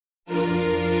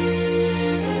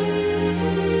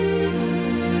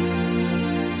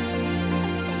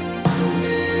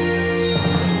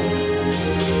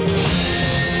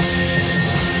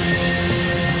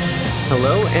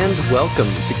and welcome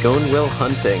to Gone Will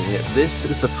Hunting. This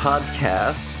is a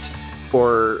podcast,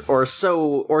 or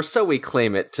so we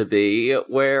claim it to be,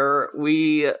 where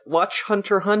we watch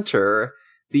Hunter x Hunter,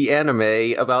 the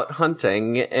anime about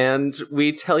hunting, and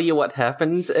we tell you what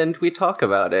happened and we talk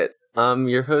about it. I'm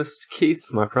your host,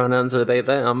 Keith. My pronouns are they,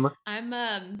 them.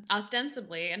 I'm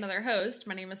ostensibly another host.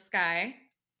 My name is Sky.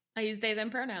 I use they, them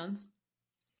pronouns.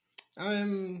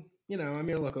 I'm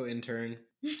your local intern,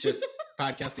 just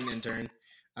podcasting intern.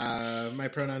 My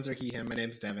pronouns are he, him. My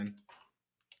name's Devin.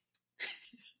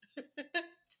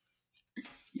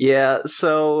 Yeah,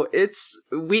 so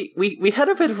we had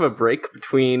a bit of a break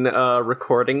between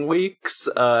recording weeks.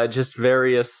 Just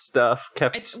various stuff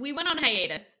kept. We went on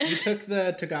hiatus. We took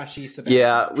the Togashi sabbatical.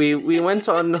 Yeah, we went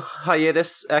on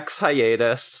hiatus. We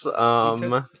took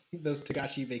those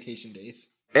Togashi vacation days.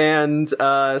 And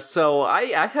so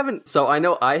I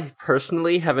know I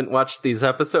personally haven't watched these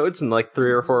episodes in like 3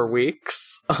 or 4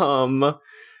 weeks.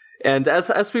 And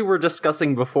as we were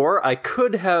discussing before, I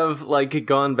could have like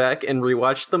gone back and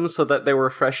rewatched them so that they were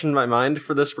fresh in my mind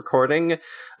for this recording.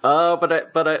 But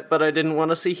I didn't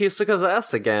want to see Hisoka's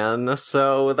ass again,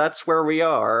 so that's where we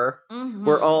are. Mm-hmm.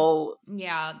 We're all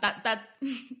that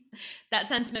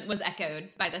sentiment was echoed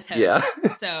by this host. Yeah.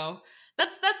 So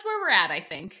that's where we're at, I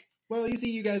think. Well, you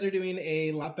see, you guys are doing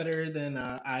a lot better than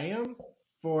I am.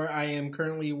 For I am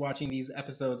currently watching these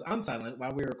episodes on silent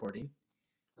while we're recording.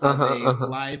 As a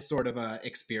live sort of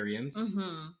experience.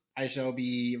 Mm-hmm. I shall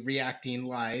be reacting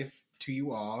live to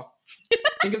you all.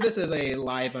 Think of this as a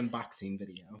live unboxing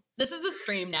video. This is a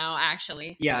stream now,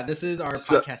 actually. Yeah, this is our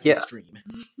podcasting stream.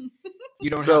 You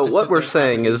don't So have to what sit we're there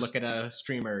saying and is look at a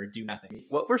streamer do nothing.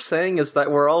 What we're saying is that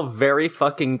we're all very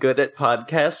fucking good at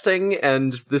podcasting,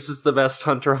 and this is the best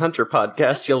Hunter x Hunter podcast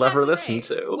That's you'll ever exactly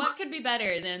listen to. What could be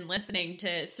better than listening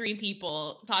to 3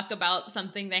 people talk about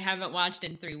something they haven't watched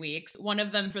in 3 weeks? One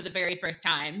of them for the very first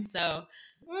time, so...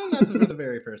 Well, not for the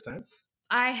very first time.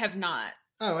 I have not.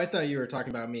 Oh, I thought you were talking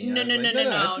about me. No. I've seen these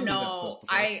episodes before.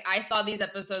 I saw these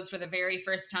episodes for the very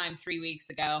first time 3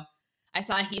 weeks ago. I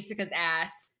saw Hisoka's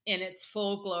ass in its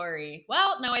full glory.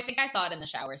 Well, no, I think I saw it in the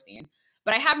shower scene.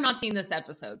 But I have not seen this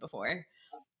episode before.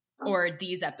 Or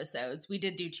these episodes. We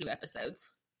did do 2 episodes.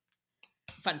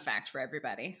 Fun fact for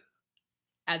everybody.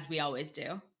 As we always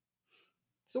do.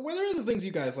 So what are the things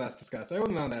you guys last discussed? I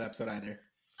wasn't on that episode either.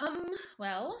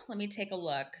 Well, let me take a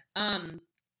look.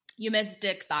 You missed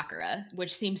Dick Sakura,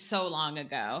 which seems so long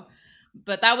ago.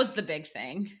 But that was the big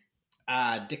thing.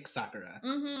 Dick Sakura.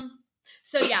 Mm-hmm.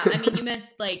 So yeah, I mean, you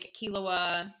missed like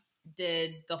Killua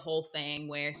did the whole thing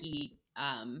where he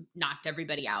knocked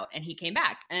everybody out and he came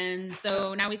back. And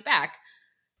so now he's back.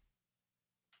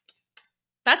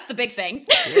 That's the big thing.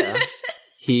 Yeah.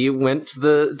 He went to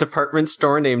the department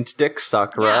store named Dick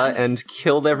Sakura and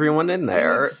killed everyone in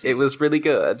there. It was really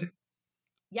good.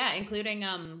 Yeah, including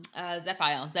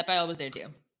Zepile. Zepile was there too.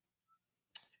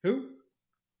 Who?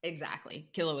 Exactly.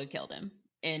 Killua killed him.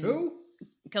 Who?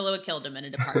 Killua killed him in a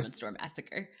department store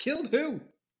massacre. Killed who?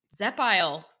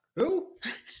 Zepile. Who?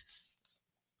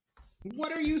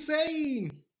 What are you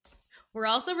saying? We're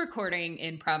also recording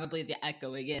in probably the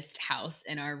echoiest house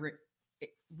in our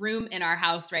room in our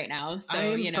house right now. So I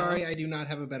am sorry I do not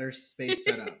have a better space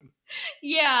set up.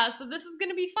 Yeah, so this is going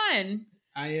to be fun.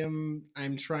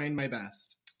 I'm trying my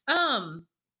best. Well,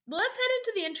 let's head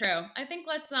into the intro. I think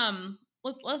let's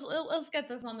get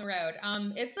this on the road.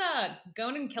 It's a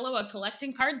Gon and Killua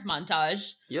collecting cards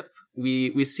montage. Yep.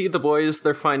 We see the boys,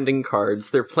 they're finding cards,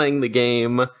 they're playing the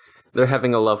game, they're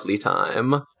having a lovely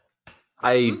time.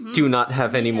 I do not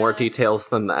have any more details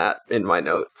than that in my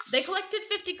notes. They collected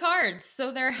 50 cards,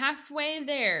 so they're halfway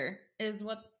there, is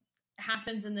what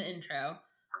happens in the intro.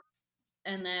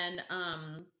 And then,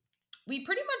 we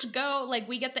pretty much go, like,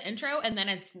 we get the intro, and then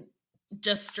it's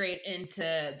just straight into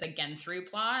the Genthru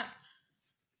plot.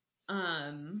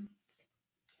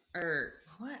 Or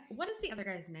what is the other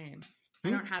guy's name? I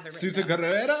don't have it written down.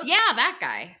 Susagorera? Yeah, that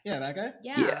guy. Yeah, that guy?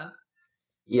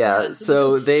 Yeah,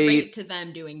 so we go they straight to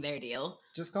them doing their deal.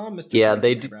 Just call him Mr. Yeah,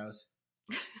 Eyebrows.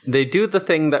 They do the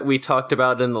thing that we talked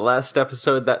about in the last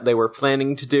episode that they were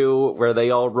planning to do, where they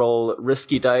all roll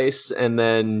risky dice and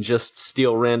then just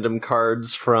steal random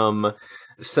cards from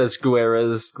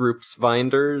Sesguera's group's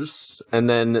binders, and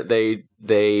then they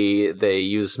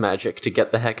use magic to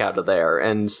get the heck out of there.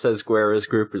 And Sesguera's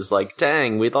group is like,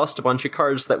 dang, we lost a bunch of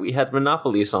cards that we had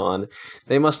monopolies on.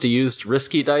 They must have used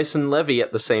risky dice and levy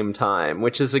at the same time,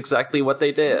 which is exactly what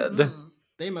they did. Mm-hmm.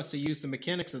 They must have used the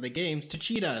mechanics of the games to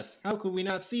cheat us. How could we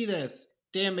not see this?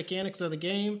 Damn mechanics of the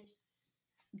game.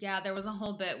 Yeah, there was a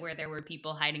whole bit where there were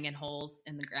people hiding in holes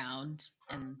in the ground,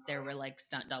 and there were like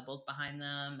stunt doubles behind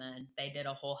them, and they did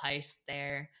a whole heist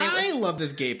there. I love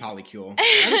this gay polycule.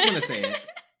 I just want to say it.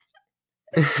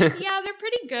 Yeah, they're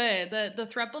pretty good. The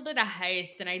throuple did a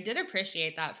heist, and I did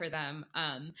appreciate that for them.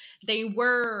 They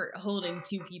were holding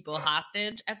 2 people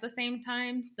hostage at the same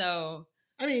time, so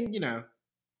I mean,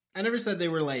 I never said they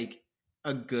were like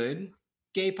a good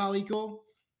gay polycule.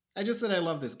 I just said I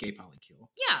love this gay polycule.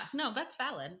 yeah, no, that's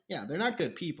valid. Yeah, they're not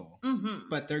good people,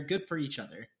 but they're good for each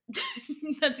other.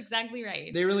 That's exactly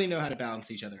right. They really know how to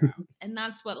balance each other out. And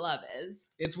that's what love is.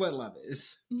 It's what love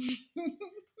is.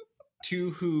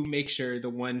 2 who make sure the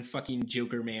one fucking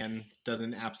Joker man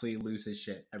doesn't absolutely lose his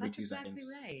shit every That's 2 exactly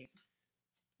seconds. Right.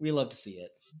 We love to see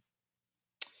it.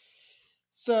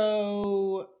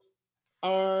 So,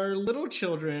 our little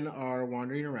children are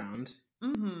wandering around.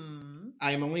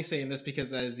 I am only saying this because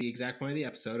that is the exact point of the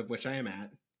episode of which I am at.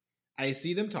 I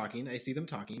see them talking.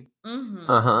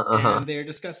 And they're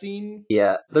discussing.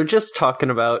 Yeah, they're just talking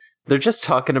about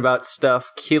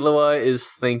stuff. Killua is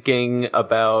thinking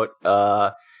about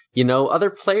other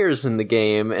players in the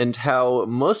game and how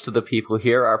most of the people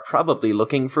here are probably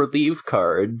looking for leave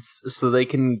cards so they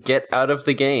can get out of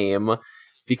the game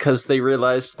because they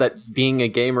realized that being a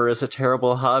gamer is a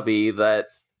terrible hobby that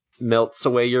melts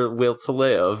away your will to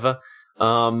live.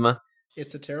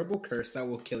 It's a terrible curse that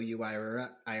will kill you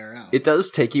IRL. It does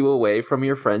take you away from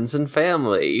your friends and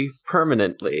family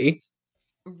permanently.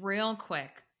 Real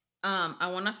quick, I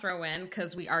want to throw in,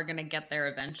 because we are going to get there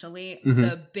eventually,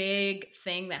 the big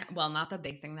thing not the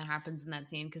big thing that happens in that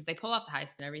scene, because they pull off the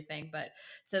heist and everything, but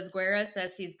Sesguera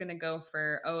says he's going to go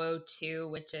for 002,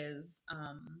 which is,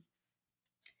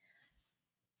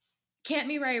 can't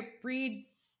me right read...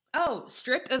 Oh,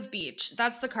 strip of beach.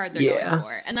 That's the card they're going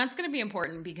for. And that's going to be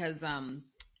important because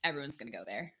everyone's going to go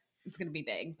there. It's going to be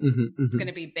big. It's going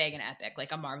to be big and epic,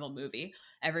 like a Marvel movie.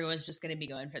 Everyone's just going to be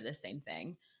going for the same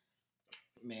thing.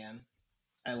 Man,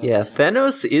 I love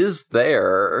Thanos is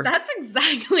there. That's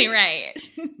exactly right.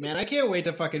 Man, I can't wait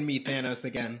to fucking meet Thanos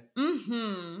again.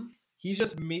 He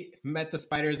just met the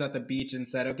spiders at the beach and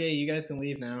said, okay, you guys can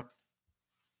leave now.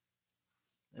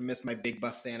 I miss my big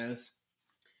buff Thanos.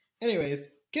 Anyways,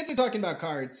 kids are talking about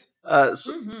cards.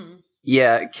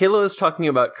 Yeah, Killua is talking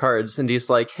about cards, and he's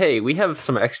like, hey, we have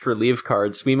some extra leave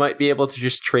cards. We might be able to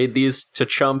just trade these to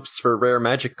chumps for rare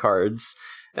magic cards.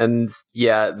 And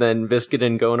then Biscuit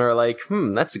and Gon are like,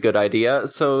 that's a good idea.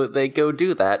 So they go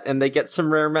do that, and they get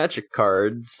some rare magic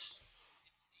cards.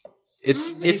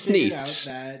 It's neat. Out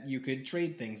that you could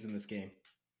trade things in this game.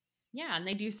 Yeah, and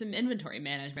they do some inventory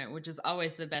management, which is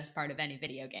always the best part of any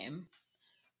video game.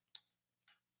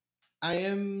 I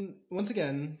am, once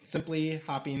again, simply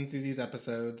hopping through these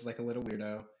episodes like a little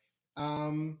weirdo.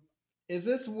 Is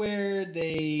this where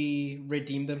they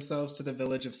redeem themselves to the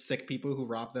village of sick people who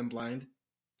rob them blind?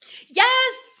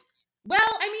 Yes! Well,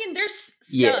 I mean, there's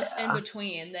stuff in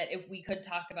between that if we could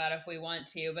talk about if we want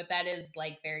to, but that is,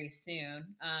 like, very soon.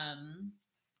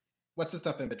 What's the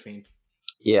stuff in between?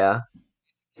 Yeah.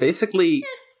 Basically,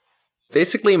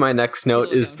 my next note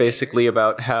is basically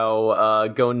about how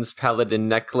Gon's Paladin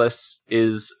necklace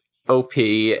is OP,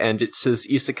 and it's his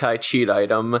isekai cheat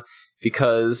item,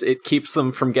 because it keeps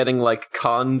them from getting, like,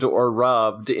 conned or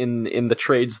robbed in the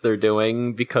trades they're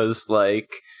doing, because,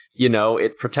 like,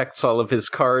 it protects all of his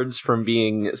cards from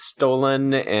being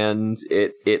stolen, and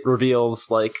it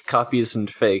reveals, like, copies and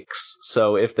fakes.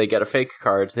 So if they get a fake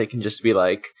card, they can just be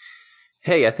like,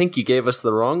 hey, I think you gave us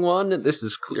the wrong one. This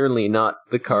is clearly not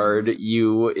the card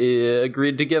you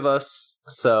agreed to give us.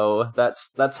 So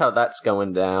that's how that's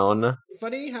going down.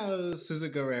 Funny how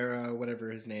Sesguera,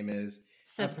 whatever his name is.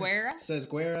 Sesguera,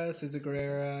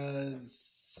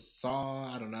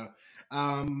 I don't know.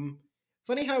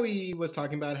 Funny how he was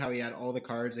talking about how he had all the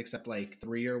cards except like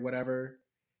 3 or whatever.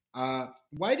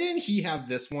 Why didn't he have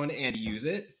this one and use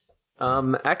it?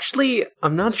 Actually,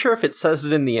 I'm not sure if it says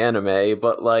it in the anime,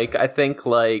 but, like, I think,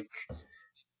 like,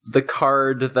 the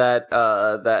card that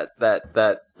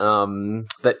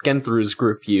Genthru's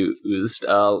group used,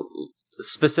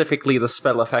 specifically the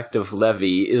spell effect of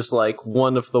Levy, is, like,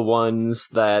 one of the ones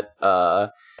that,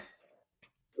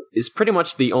 is pretty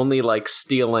much the only, like,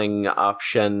 stealing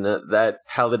option that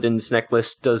Paladin's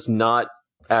necklace does not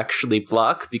actually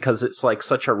block, because it's, like,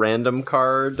 such a random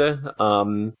card.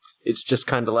 It's just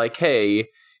kind of like, hey,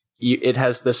 it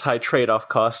has this high trade-off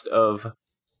cost of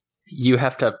you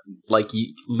have to, like,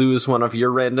 lose one of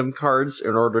your random cards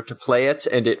in order to play it,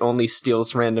 and it only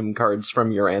steals random cards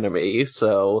from your enemy,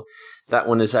 so that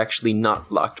one is actually not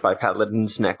blocked by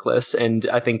Paladin's necklace, and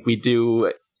I think we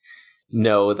do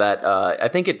know that I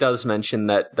think it does mention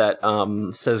that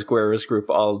Sesguera's group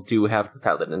all do have the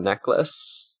Paladin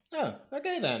necklace. Oh,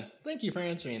 okay then. Thank you for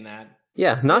answering that.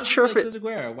 Yeah, not sure if it...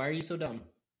 Sesguera, why are you so dumb?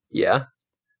 Yeah.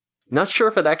 Not sure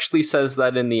if it actually says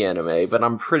that in the anime, but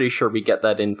I'm pretty sure we get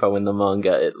that info in the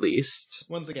manga at least.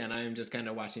 Once again, I am just kind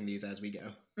of watching these as we go.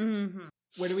 Mm-hmm.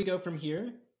 Where do we go from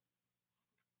here?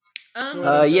 They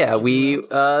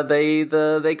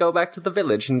go back to the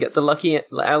village and get the lucky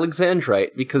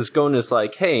Alexandrite, because Gon is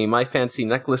like, hey, my fancy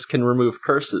necklace can remove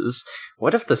curses.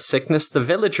 What if the sickness the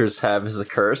villagers have is a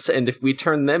curse, and if we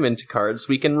turn them into cards,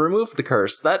 we can remove the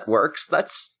curse? That works.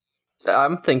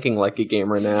 I'm thinking like a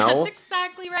gamer now. That's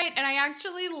exactly right, and I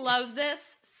actually love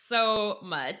this so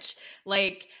much.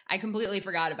 Like, I completely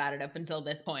forgot about it up until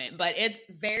this point, but it's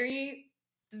very,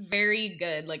 very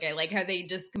good. Like, I like how they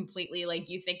just completely, like,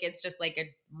 you think it's just like a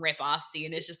rip-off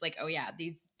scene. It's just like, oh yeah,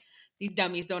 these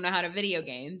dummies don't know how to video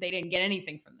game. They didn't get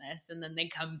anything from this, and then they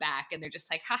come back and they're just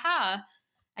like, haha,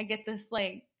 I get this,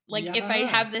 like yeah. If I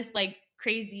have this, like,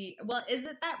 crazy... Well, is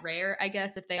it that rare, I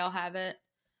guess, if they all have it?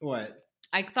 What?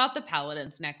 I thought the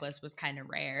Paladin's necklace was kind of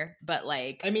rare, but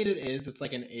like... I mean, it is. It's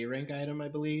like an A-rank item, I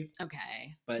believe.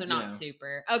 Okay. But, so not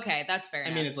super. Okay, that's fair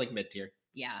enough. I mean, it's like mid-tier.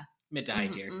 Yeah. Mid to high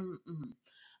tier.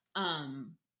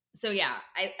 So yeah,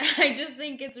 I just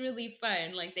think it's really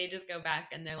fun. Like, they just go back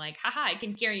and they're like, haha, I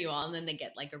can cure you all. And then they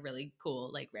get like a really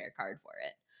cool, like, rare card for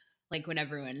it. Like, when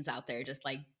everyone's out there just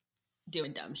like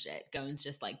doing dumb shit, Gon's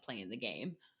just like playing the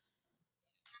game.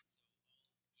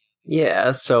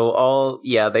 Yeah,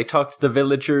 they talk to the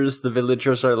villagers. The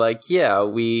villagers are like, yeah,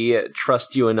 we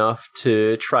trust you enough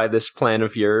to try this plan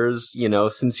of yours. You know,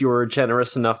 since you were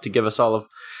generous enough to give us all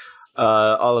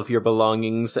of your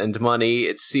belongings and money,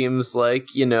 it seems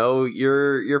like, you know,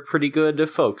 you're pretty good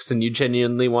folks and you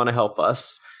genuinely want to help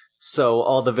us. So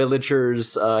all the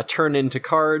villagers turn into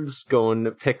cards, Gon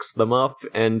picks them up,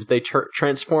 and they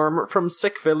transform from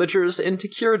sick villagers into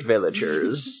cured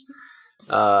villagers.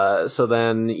 So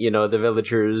then, you know, the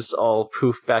villagers all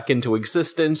poof back into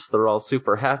existence. They're all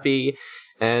super happy.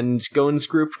 And Gon's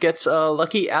group gets a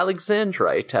lucky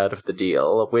Alexandrite out of the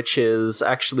deal, which is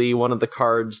actually one of the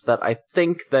cards that I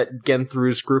think that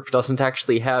Genthru's group doesn't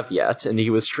actually have yet. And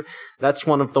he was that's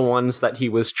one of the ones that he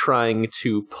was trying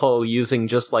to pull using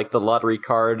just like the lottery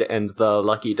card and the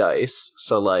lucky dice.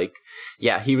 So like,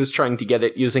 yeah, he was trying to get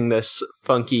it using this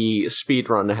funky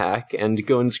speedrun hack, and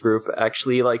Gon's group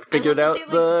actually like figured out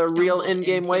the real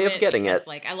in-game way of getting it.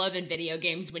 Like, I love in video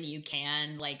games when you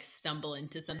can like stumble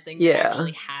into something that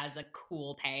actually has a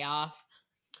cool payoff.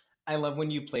 I love when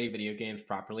you play video games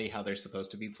properly, how they're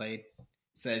supposed to be played,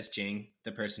 says Jing,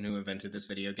 the person who invented this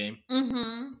video game.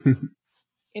 Mm-hmm.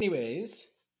 Anyways,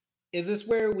 is this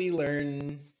where we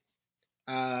learn?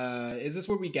 Is this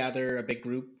where we gather a big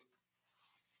group?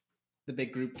 The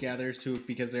big group gathers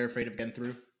because they're afraid of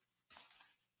Genthru.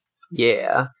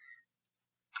 Yeah.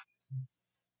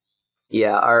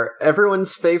 Yeah,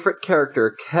 everyone's favorite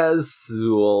character,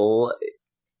 Kazul,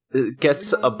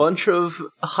 gets a bunch of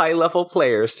high-level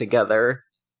players together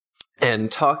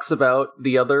and talks about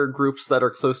the other groups that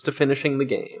are close to finishing the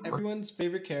game. Everyone's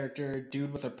favorite character,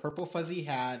 dude with a purple fuzzy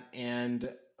hat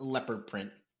and leopard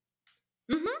print.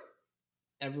 Mm-hmm.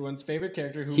 Everyone's favorite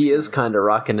character. He is kind of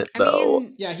rocking it, though.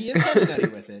 Yeah, he is kind of nutty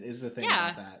with it, is the thing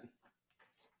about that.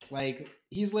 Like,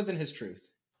 he's living his truth.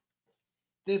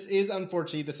 This is,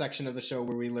 unfortunately, the section of the show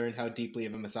where we learn how deeply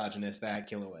of a misogynist that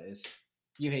Killua is.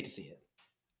 You hate to see it.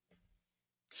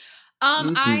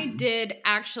 I did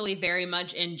actually very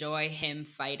much enjoy him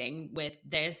fighting with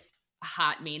this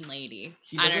hot, mean lady.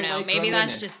 I don't know. Maybe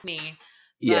that's just me.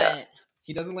 Yeah. But...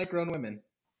 He doesn't like grown women.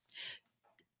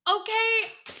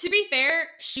 Okay, to be fair,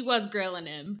 she was grilling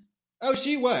him. Oh,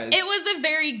 she was. It was a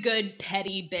very good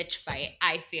petty bitch fight,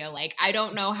 I feel like. I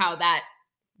don't know how that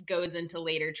goes into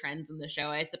later trends in the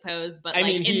show, I suppose. But I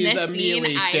like, mean, he's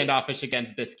immediately standoffish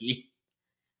against Bisky.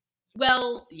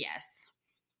 Well, yes.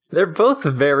 They're both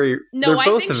very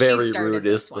rude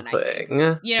is the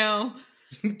thing. You know?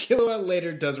 Killua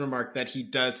later does remark that he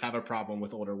does have a problem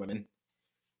with older women.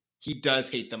 He does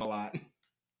hate them a lot.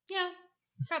 Yeah.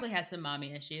 Probably has some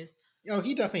mommy issues. Oh,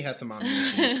 he definitely has some mommy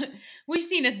issues. We've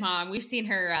seen his mom. We've seen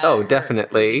her.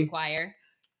 Definitely. Her choir.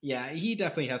 Yeah, he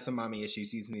definitely has some mommy issues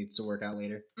he needs to work out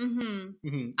later.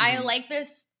 I like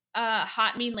this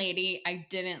hot mean lady. I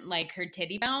didn't like her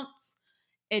titty bounce.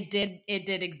 It did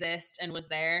exist and was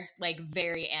there, like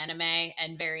very anime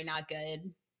and very not good.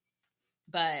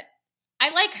 But I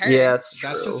like her. Yeah, it's true.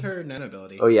 That's just her nun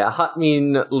ability. Oh yeah, hot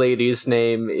mean lady's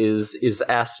name is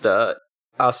Asta.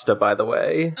 Asta, by the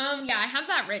way. Yeah, I have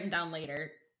that written down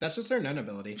later. That's just her nun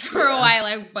ability. For a while,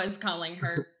 I was calling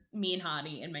her mean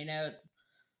hottie in my notes.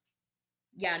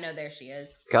 Yeah, no, there she is.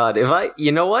 God,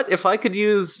 you know what? If I could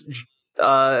use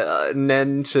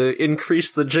Nen to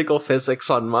increase the jiggle physics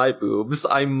on my boobs,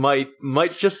 I might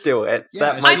just do it.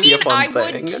 Yeah, that might be a fun I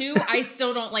thing. would too. I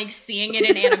still don't like seeing it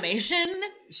in animation.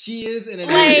 She is an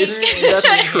enhancer.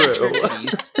 That's true.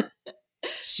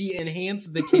 She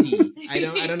enhanced the titty. I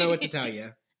don't know what to tell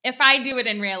you. If I do it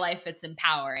in real life, it's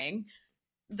empowering.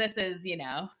 This is,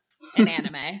 an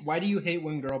anime. Why do you hate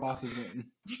when girl bosses win?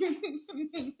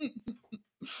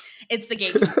 It's the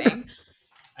gatekeeping.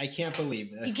 I can't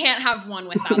believe this. You can't have one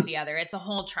without the other. It's a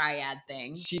whole triad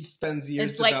thing. She spends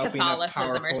years It's like developing a Catholicism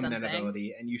or powerful Nen something.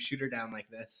 ability, and you shoot her down like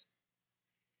this.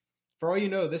 For all you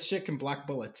know, this shit can block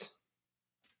bullets.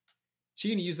 She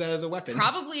can use that as a weapon.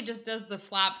 Probably just does the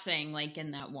flap thing like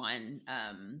in that one.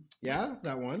 Yeah,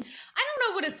 that one. I don't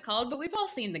know what it's called, but we've all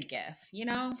seen the GIF,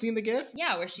 Seen the GIF?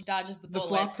 Yeah, where she dodges the bullets.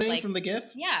 The flop thing from the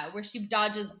GIF? Yeah, where she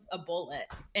dodges a bullet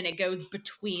and it goes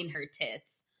between her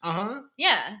tits. Uh-huh.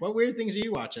 Yeah. What weird things are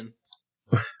you watching?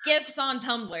 GIFs on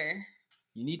Tumblr.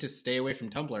 You need to stay away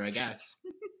from Tumblr, I guess.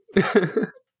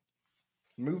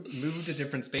 Move to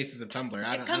different spaces of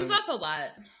Tumblr. It comes up a lot.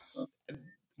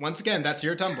 Once again, that's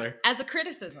your Tumblr. As a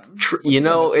criticism.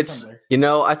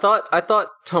 I thought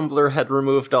Tumblr had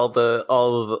removed all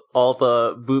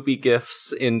the booby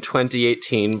gifs in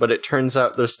 2018, but it turns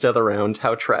out they're still around.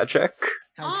 How tragic.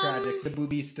 How tragic. The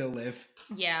boobies still live.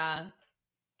 Yeah.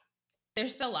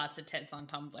 There's still lots of tits on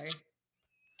Tumblr.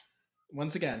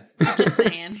 Once again. Just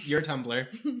saying. Your Tumblr.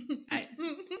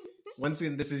 Once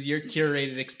again, this is your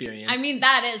curated experience. I mean,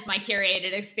 that is my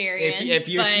curated experience. If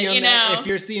you're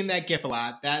seeing that GIF a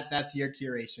lot, that's your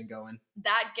curation going.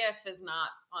 That GIF is not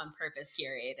on purpose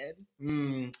curated.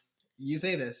 You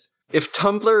say this. If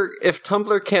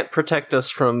Tumblr can't protect us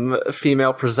from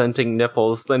female presenting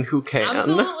nipples, then who can?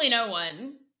 Absolutely no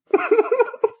one. I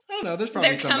don't know. There's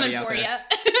probably They're somebody coming out for there.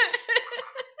 you.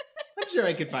 I'm sure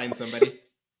I could find somebody.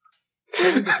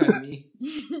 Someone defend me.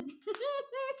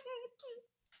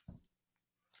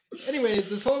 Anyways,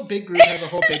 this whole big group has a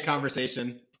whole big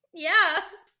conversation. Yeah.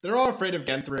 They're all afraid of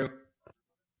Genthru.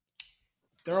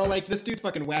 They're all like, this dude's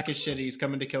fucking whack as shit. He's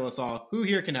coming to kill us all. Who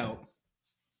here can help?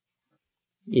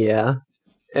 Yeah.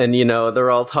 And,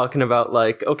 they're all talking about,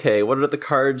 like, okay, what are the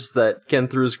cards that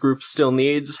Genthru's group still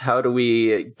needs? How do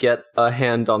we get a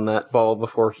hand on that ball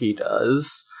before he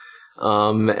does?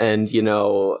 Asta,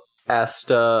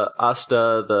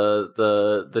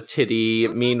 the titty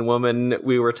mean woman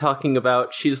we were talking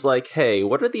about, she's like, hey,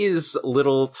 what are these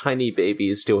little tiny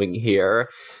babies doing here?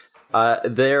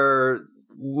 This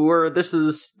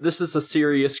is a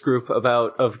serious group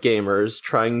of gamers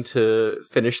trying to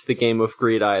finish the game of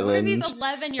Greed Island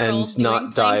and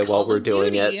not die while we're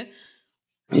doing it.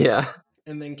 Yeah.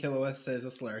 And then Killua says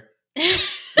a slur.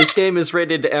 This game is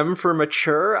rated M for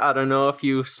mature. I don't know if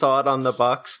you saw it on the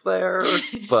box there,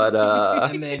 but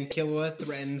And then Killua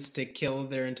threatens to kill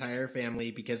their entire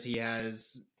family because he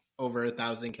has over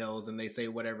 1,000 kills, and they say,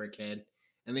 whatever, kid.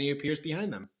 And then he appears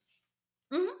behind them.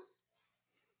 Mm-hmm.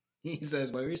 He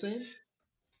says, what were you saying?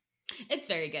 It's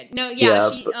very good. No,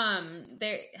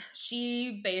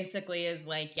 she basically is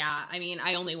like, yeah, I mean,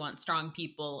 I only want strong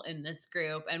people in this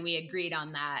group, and we agreed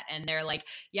on that. And they're like,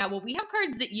 yeah, well, we have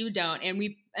cards that you don't,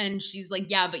 and she's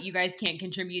like, yeah, but you guys can't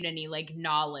contribute any like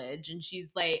knowledge. And she's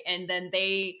like, and then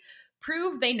they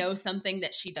prove they know something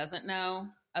that she doesn't know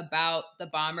about the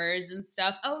bombers and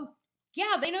stuff. Oh,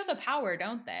 yeah, they know the power,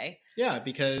 don't they? Yeah,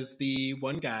 because the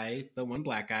one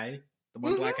black guy. The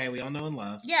one black guy we all know and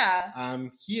love. Yeah.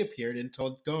 He appeared and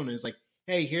told Gon, and was like,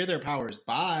 hey, here are their powers.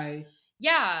 Bye.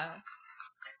 Yeah.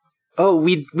 Oh,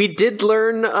 we did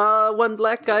learn one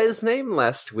black guy's name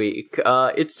last week.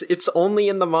 It's only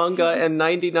in the manga and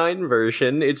 99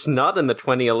 version. It's not in the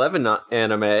 2011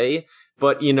 anime.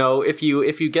 But if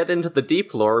you get into the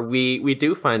deep lore, we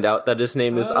do find out that his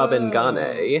name is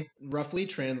Abengane. Roughly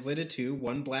translated to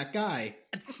one black guy.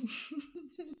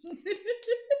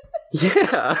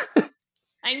 Yeah.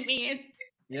 I mean,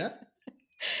 yeah.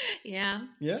 Yeah.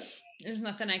 Yeah. There's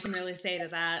nothing I can really say to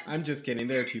that. I'm just kidding.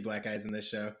 There are 2 black guys in this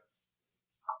show.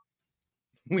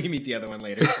 We meet the other one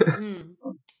later. And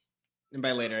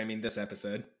by later, I mean this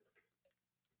episode.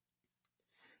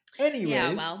 Anyways.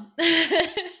 Yeah, well.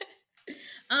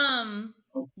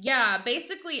 Yeah,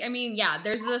 basically, I mean, yeah,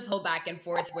 there's this whole back and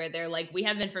forth where they're like, we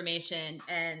have information,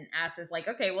 and Asta's like,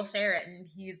 okay, we'll share it. And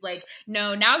he's like,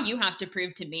 no, now you have to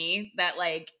prove to me that,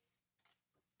 like,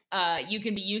 you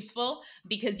can be useful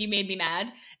because you made me mad.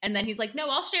 And then he's like, no,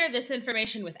 I'll share this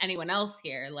information with anyone else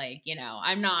here. Like,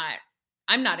 I'm not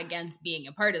against being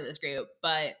a part of this group,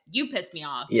 but you pissed me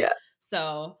off. Yeah.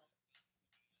 So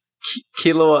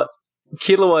Killua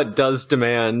Killua does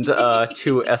demand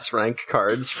 2 S-rank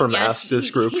cards from Asta's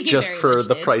group just for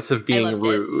the price of being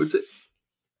rude.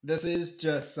 This is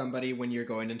just somebody when you're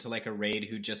going into like a raid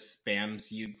who just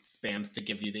spams to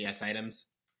give you the S items.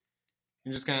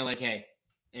 You're just kind of like, hey,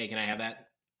 can I have that?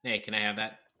 Hey, can I have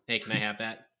that? Hey, can I have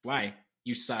that? Why?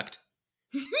 You sucked.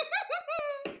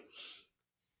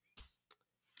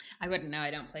 I wouldn't know.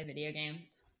 I don't play video games.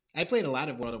 I played a lot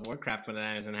of World of Warcraft when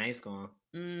I was in high school.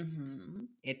 Mm-hmm.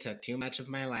 It took too much of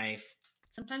my life.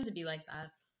 Sometimes it'd be like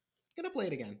that. Gonna play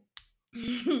it again.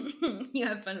 You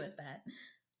have fun with that.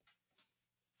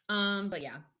 But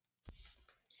yeah.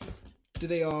 Do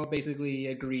they all basically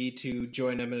agree to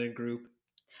join them in a group?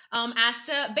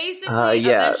 Asta basically,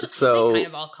 so they kind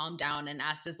of all calm down, and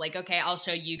Asta's like, okay, I'll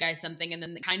show you guys something, and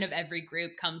then kind of every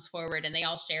group comes forward and they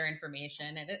all share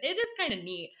information, and it is kind of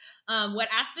neat. What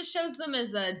Asta shows them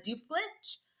is a dupe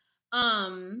glitch.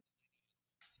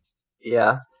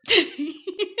 Yeah.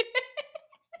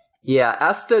 Yeah,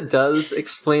 Asta does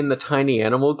explain the tiny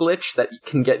animal glitch that you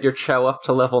can get your Chow up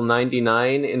to level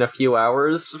 99 in a few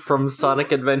hours from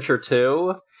Sonic Adventure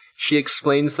 2. She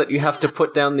explains that you have to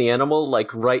put down the animal,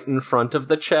 like, right in front of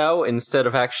the Chow instead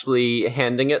of actually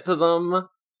handing it to them.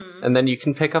 And then you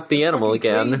can pick up the animal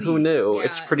again. Crazy. Who knew? Yeah,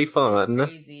 it's pretty fun.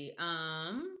 It's crazy.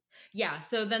 Yeah,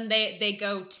 so then they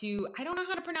go to, I don't know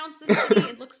how to pronounce this city.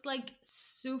 It looks like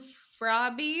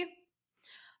Soufrabi.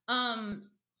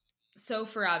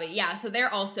 Soufrabi. Yeah, so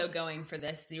they're also going for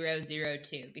this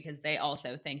 002 because they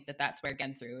also think that that's where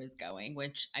Genthru is going,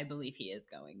 which I believe he is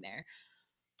going there.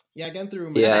 Yeah,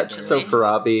 Genthru. Yeah, it's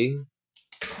Soufrabi.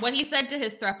 What he said to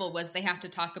his thruple was they have to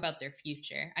talk about their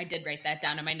future. I did write that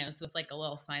down in my notes with like a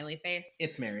little smiley face.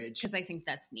 It's marriage. Because I think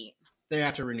that's neat. They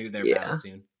have to renew their vows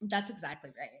soon. That's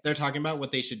exactly right. They're talking about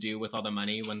what they should do with all the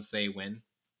money once they win.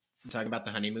 They're talking about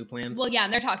the honeymoon plans. Well, yeah,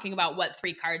 and they're talking about what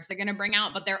 3 cards they're going to bring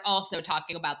out, but they're also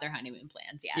talking about their honeymoon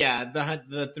plans, yes. Yeah,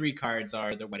 the 3 cards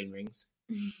are their wedding rings.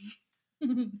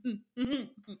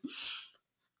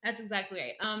 That's exactly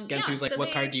right. Genthu's like,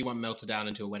 what card do you want melted down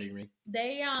into a wedding ring?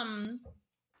 They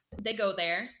go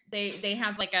there. They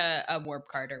have like a warp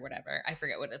card or whatever. I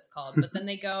forget what it's called. But then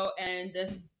they go and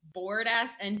this bored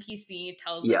ass NPC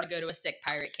tells them to go to a sick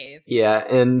pirate cave. Yeah,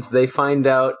 and they find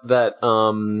out that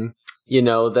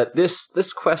that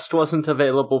this quest wasn't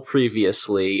available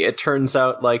previously. It turns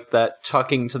out like that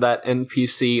talking to that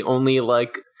NPC only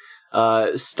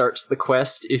starts the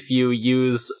quest if you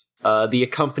use the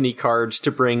accompany card to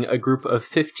bring a group of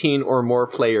 15 or more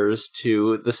players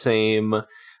to the same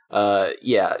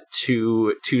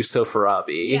to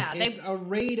Soufrabi. Yeah, it's a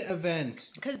raid event.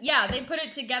 Cause they put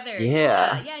it together.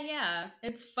 Yeah.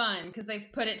 It's fun because they've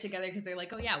put it together because they're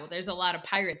like, oh yeah, well, there's a lot of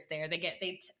pirates there. They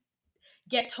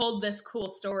get told this cool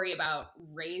story about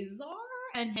Razor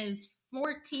and his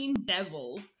 14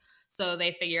 devils. So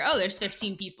they figure, oh, there's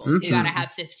 15 people. So you gotta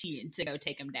have 15 to go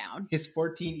take them down. His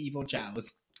 14 evil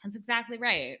chows. That's exactly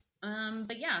right.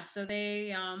 But yeah, so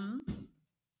they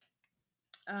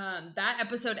that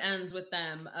episode ends with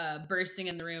them bursting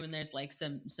in the room, and there's like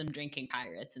some drinking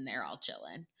pirates, and they're all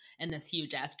chilling. And this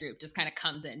huge ass group just kind of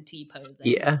comes in T-posing.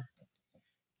 Yeah.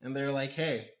 And they're like,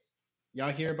 hey,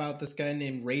 y'all hear about this guy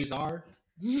named Razor?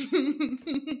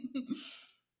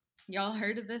 Y'all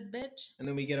heard of this bitch? And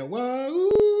then we get a whoa.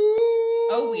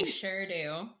 Oh, we sure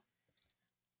do.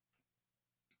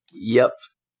 Yep.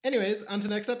 Anyways, on to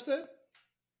next episode.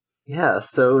 Yeah,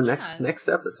 so next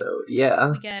episode.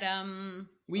 Yeah.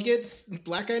 We get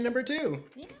black guy number 2.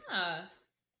 Yeah.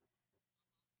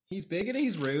 He's big and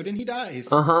he's rude and he dies.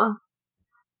 Uh-huh.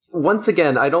 Once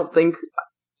again, I don't think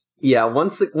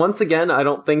once again, I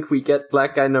don't think we get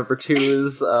Black Guy number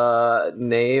 2's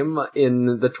name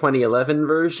in the 2011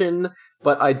 version,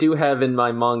 but I do have in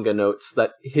my manga notes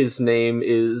that his name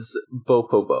is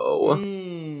Bopobo.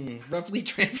 Roughly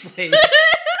translate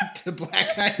to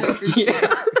Black Guy number 2.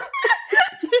 Yeah.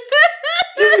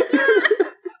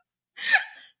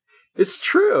 It's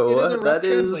true. It is a rough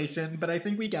translation, but I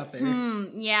think we got there.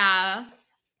 Yeah.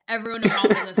 Everyone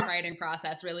involved in this writing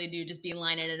process really do just be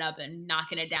lining it up and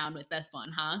knocking it down with this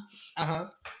one, huh? Uh-huh.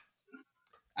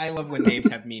 I love when names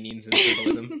have meanings and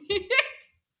symbolism.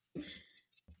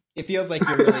 It feels like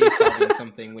you're really solving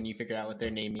something when you figure out what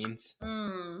their name means.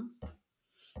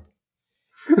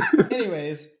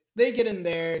 Anyways, they get in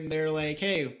there and they're like,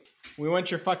 hey, we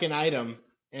want your fucking item.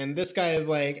 And this guy is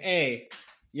like, hey,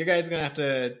 you guys are going to have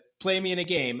to play me in a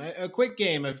game. A quick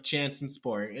game of chance and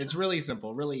sport. It's really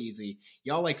simple, really easy.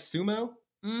 Y'all like sumo?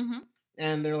 Mm-hmm.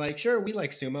 And they're like, sure, we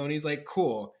like sumo. And he's like,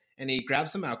 cool. And he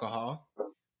grabs some alcohol,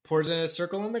 pours it in a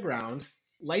circle on the ground,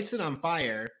 lights it on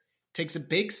fire, takes a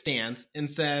big stance,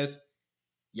 and says,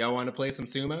 y'all want to play some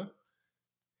sumo?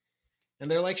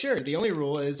 And they're like, sure, the only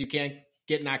rule is you can't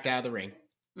get knocked out of the ring.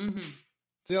 Mm-hmm.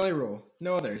 It's the only rule.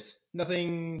 No others.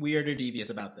 Nothing weird or devious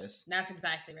about this. That's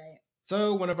exactly right.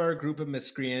 So one of our group of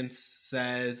miscreants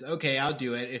says, okay, I'll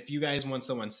do it. If you guys want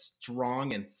someone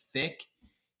strong and thick,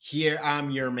 here,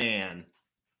 I'm your man.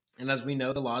 And as we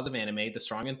know, the laws of anime, the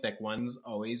strong and thick ones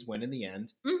always win in the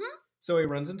end. Mm-hmm. So he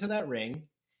runs into that ring,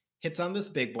 hits on this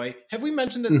big boy. Have we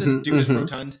mentioned that this dude is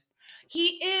rotund?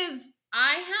 He is.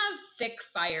 I have thick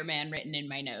fireman written in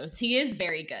my notes. He is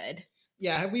very good.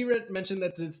 Yeah, have we mentioned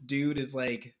that this dude is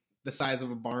like the size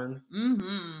of a barn?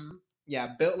 Mm-hmm. Yeah,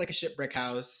 built like a shit brick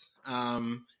house. I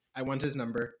want his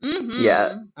number. Mm-hmm.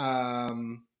 Yeah.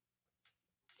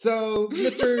 So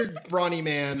Mr. Brawny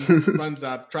Man runs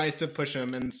up, tries to push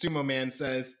him, and Sumo Man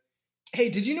says, hey,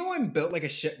 did you know I'm built like a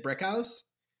shit brick house?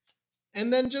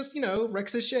 And then just,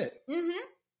 wrecks his shit. Mm-hmm.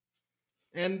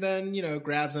 And then,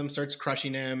 grabs him, starts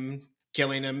crushing him,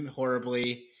 killing him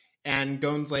horribly. And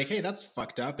Gon's like, hey, that's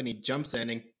fucked up. And he jumps in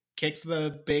and kicks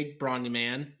the big Brawny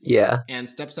Man. Yeah. And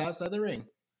steps outside the ring.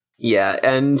 Yeah,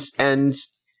 and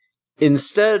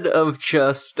instead of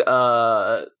just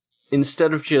throwing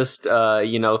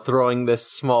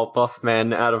this small buff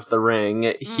man out of the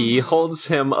ring, he holds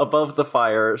him above the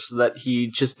fire so that he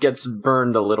just gets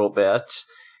burned a little bit.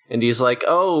 And he's like,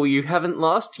 oh, you haven't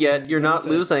lost yet. You're not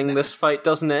losing. Nah. This fight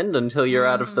doesn't end until you're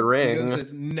out of the ring.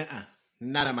 Says, nah,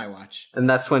 not on my watch. And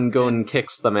that's when Gon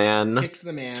kicks the man. Kicks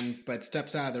the man, but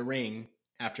steps out of the ring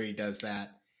after he does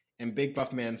that. And Big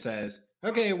Buff Man says,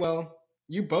 okay, well,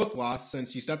 you both lost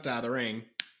since you stepped out of the ring.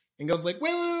 And Gon's like,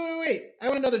 wait. I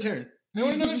want another turn.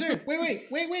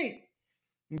 Wait.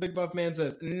 And Big Buff Man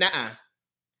says, nah.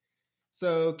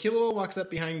 So Killua walks up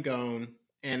behind Gon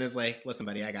and is like, listen,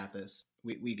 buddy, I got this.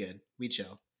 We good. We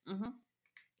chill. Mm-hmm.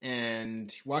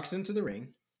 And walks into the ring.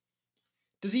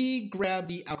 Does he grab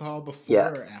the alcohol before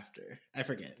or after? I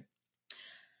forget.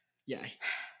 Yeah.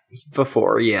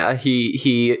 Before, yeah.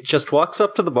 He just walks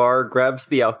up to the bar, grabs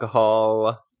the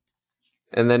alcohol,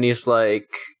 and then he's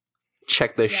like,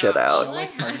 check this shit out. I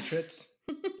like party tricks.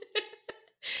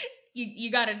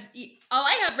 You gotta... all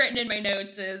I have written in my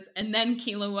notes is, and then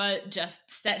Killua just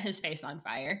set his face on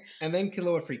fire. And then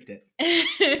Killua freaked it.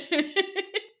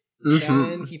 Mm-hmm.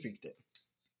 And he freaked it.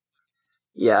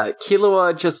 Yeah,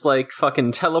 Killua just,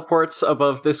 fucking teleports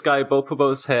above this guy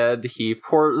Bopobo's head. He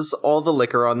pours all the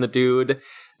liquor on the dude,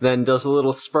 then does a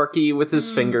little sparky with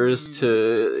his fingers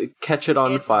to catch it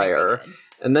on fire.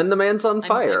 And then the man's on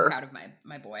fire. I'm proud of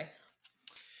my boy.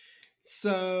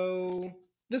 So...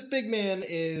 this big man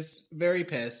is very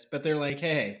pissed, but they're like,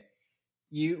 hey,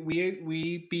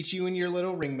 we beat you in your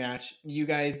little ring match. You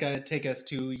guys got to take us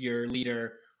to your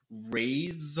leader,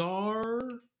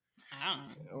 Razor?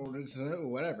 Or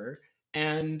whatever.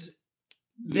 And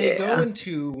they go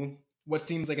into what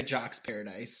seems like a jock's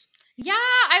paradise. Yeah,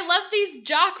 I love these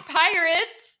jock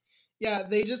pirates. Yeah,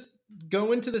 they just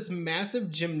go into this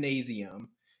massive gymnasium.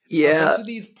 Yeah. A bunch of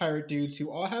these pirate dudes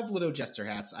who all have little jester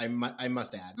hats, I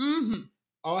must add. Mm-hmm.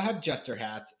 All have jester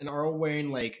hats and are all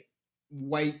wearing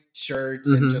white shirts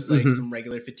and just some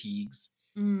regular fatigues.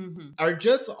 Mm-hmm. Are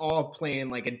just all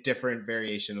playing a different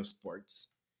variation of sports.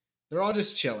 They're all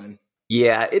just chilling.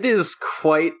 Yeah, it is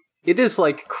quite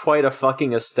a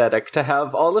fucking aesthetic to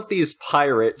have all of these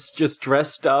pirates just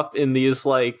dressed up in these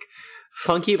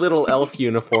funky little elf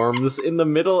uniforms in the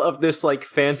middle of this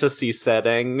fantasy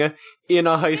setting in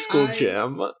a high school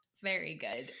gym. Very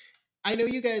good. I know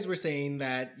you guys were saying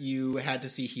that you had to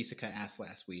see Hisoka ass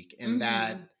last week, and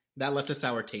that left a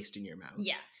sour taste in your mouth.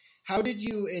 Yes. How did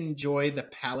you enjoy the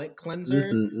palate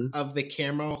cleanser of the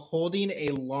camera holding a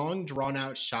long,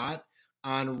 drawn-out shot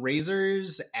on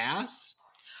Razor's ass,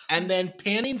 and then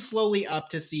panning slowly up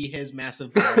to see his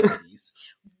massive bodies?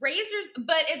 Razor's,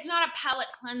 but it's not a palate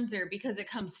cleanser because it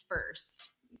comes first.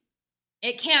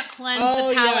 It can't cleanse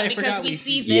the palate because we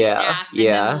see this ass, and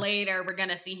then later we're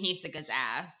gonna see Hisoka's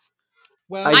ass.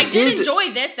 Well, I did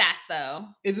enjoy this ass though.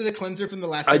 Is it a cleanser from the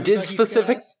last? I time did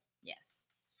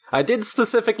I did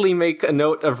specifically make a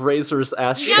note of Razor's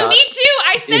ass shot. Yeah, me too.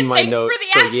 I said in my thanks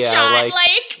notes, for the ass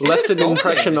shot. Left an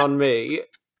impression on me.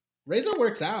 Razor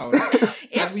works out,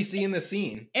 as we see in the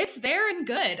scene. It's there and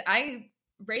good.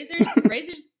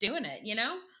 Razor's doing it, you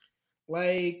know?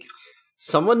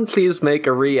 Someone please make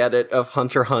a re-edit of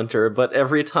Hunter x Hunter, but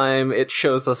every time it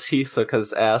shows us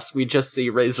Hisoka's ass, we just see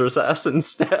Razor's ass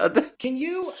instead. Can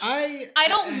you? I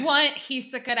don't want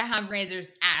Hisoka to have Razor's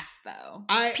ass, though.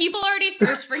 People already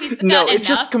thirst for Hisoka No, enough. it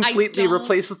just completely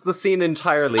replaces the scene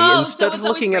entirely. Instead of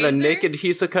looking at a naked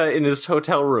Hisoka in his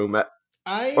hotel room,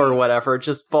 or whatever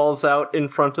just falls out in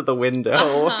front of the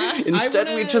window.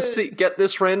 Instead, we just get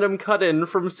this random cut-in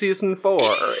from season 4.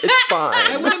 It's fine.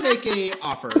 I want to make a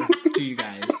offer to you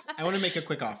guys. I want to make a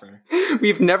quick offer.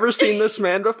 We've never seen this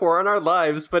man before in our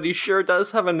lives, but he sure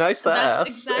does have a nice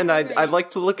ass. Exactly and I'd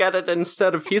like to look at it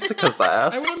instead of Hisoka's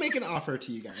ass. I want to make an offer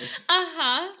to you guys.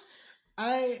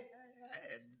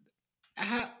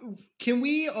 Can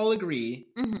we all agree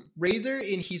Razor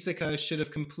and Hisoka should have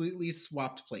completely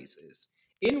swapped places?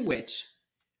 In which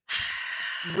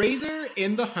Razor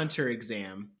in the Hunter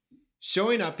exam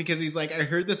showing up because he's like, I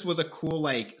heard this was a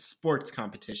cool sports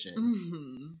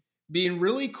competition. Being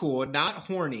really cool, not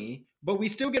horny, but we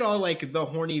still get all the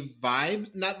horny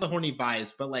vibes. Not the horny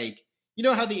vibes, but you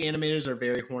know how the animators are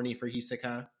very horny for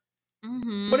Hisoka?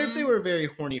 What if they were very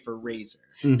horny for Razor?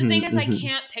 The thing is, I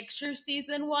can't picture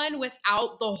season 1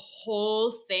 without the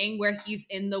whole thing where he's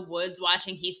in the woods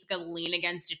watching Hisoka lean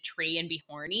against a tree and be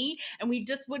horny, and we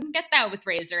just wouldn't get that with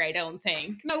Razor, I don't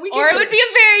think. No, or it would be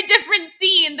a very different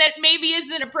scene that maybe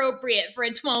isn't appropriate for a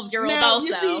 12-year-old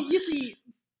also.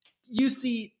 You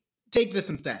see, take this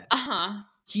instead.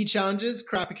 He challenges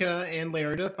Kurapika and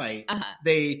Lara to a fight.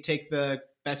 They take the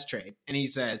best trade, and he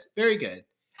says, very good.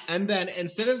 And then,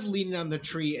 instead of leaning on the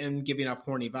tree and giving off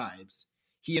horny vibes,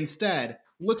 he instead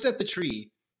looks at the tree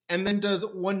and then does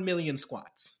 1 million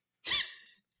squats.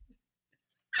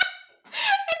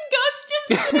 And Goat's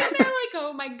just sitting there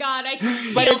oh my god, I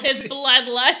can feel his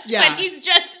bloodlust, but he's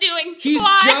just doing squats. He's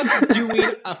just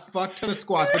doing a fuck ton of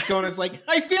squats, but Gon is like,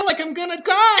 I feel like I'm gonna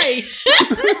die!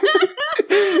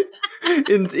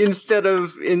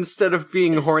 Instead of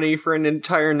being horny for an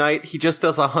entire night, he just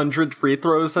does 100 free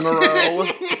throws in a row.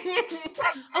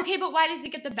 Okay, but why does he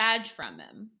get the badge from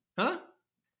him? Huh?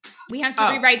 We have to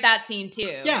rewrite that scene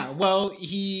too. Yeah, well,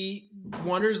 he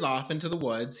wanders off into the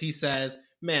woods. He says,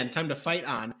 man, time to fight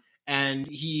on. And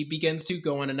he begins to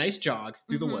go on a nice jog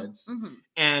through the woods.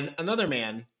 And another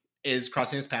man is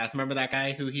crossing his path. Remember that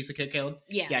guy who Hisoka killed?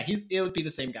 Yeah. Yeah, it would be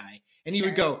the same guy. And he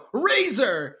would go,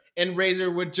 Razor! And Razor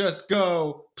would just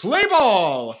go, play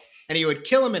ball! And he would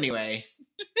kill him anyway.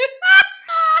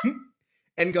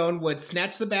 And Gon would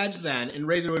snatch the badge then, and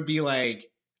Razor would be like,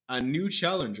 a new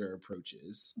challenger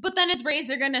approaches. But then is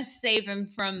Razor gonna save him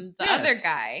from the other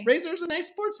guy? Razor's a nice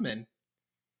sportsman.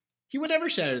 He would never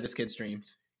shatter this kid's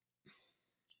dreams.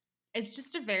 It's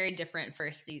just a very different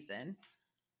first season.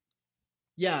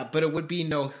 Yeah, but it would be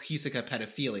no Hisoka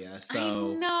pedophilia, so...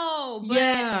 I know, but...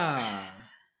 Yeah!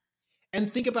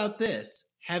 And think about this.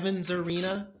 Heaven's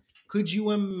Arena? Could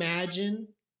you imagine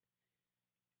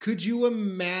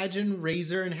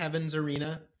Razor in Heaven's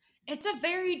Arena? It's a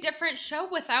very different show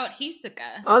without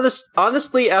Hisoka.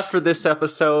 Honestly, after this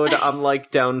episode, I'm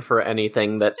down for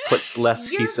anything that puts less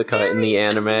Hisoka in the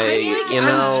anime.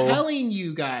 I'm telling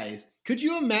you guys. Could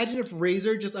you imagine if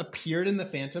Razor just appeared in the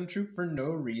Phantom Troop for no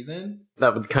reason?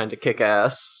 That would kind of kick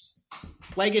ass.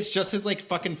 It's just his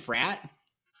fucking frat?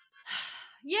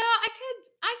 Yeah, I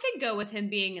could go with him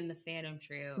being in the Phantom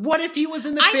Troop. What if he was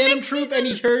in the Phantom Troop and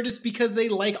he heard it's because they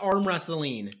like arm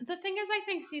wrestling? The thing is, I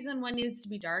think season 1 needs to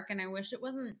be dark, and I wish it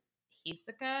wasn't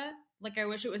Hisoka. I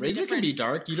wish it was Razor can be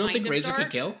dark. You don't think Razor could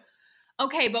kill?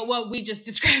 Okay, but what we just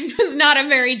described was not a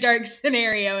very dark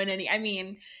scenario in any... I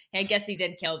mean, I guess he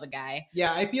did kill the guy.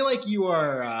 Yeah, I feel like you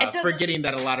are forgetting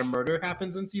that a lot of murder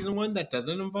happens in season 1 that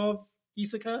doesn't involve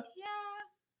Hisoka. Yeah.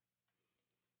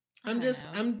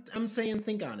 I'm saying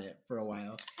think on it for a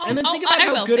while. And then think about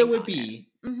how good it would be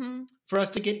for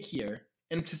us to get here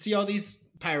and to see all these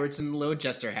pirates in little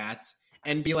jester hats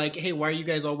and be like, hey, why are you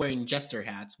guys all wearing jester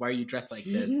hats? Why are you dressed like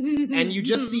this? And you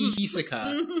just see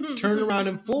Hisoka turn around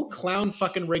in full clown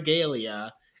fucking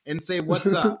regalia and say,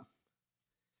 what's up?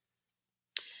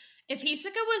 If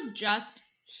Hisoka was just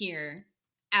here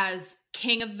as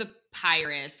king of the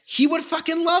pirates... He would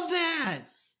fucking love that!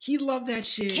 He'd love that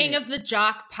shit. King of the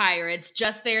jock pirates,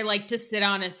 just there to sit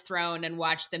on his throne and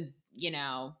watch them,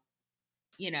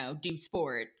 do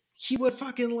sports. He would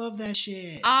fucking love that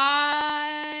shit.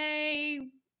 I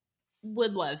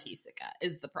would love Hisoka,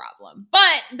 is the problem.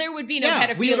 But there would be no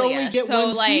pedophilia. We would only get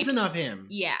one season of him.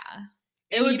 Yeah.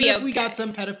 It would be okay. If we got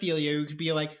some pedophilia, we could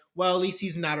be like, well, at least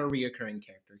he's not a reoccurring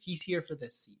character. He's here for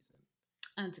this season.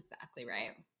 That's exactly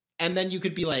right. And then you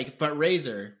could be like, but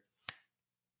Razor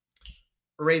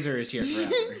is here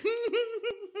forever.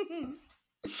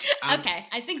 Okay,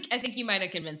 I think you might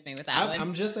have convinced me with that one.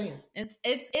 I'm just saying.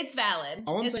 It's valid.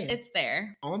 All I'm saying. It's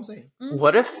there. All I'm saying. Mm-hmm.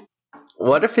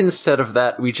 What if instead of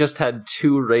that we just had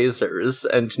 2 Razors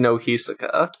and no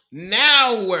Hisoka?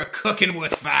 Now we're cooking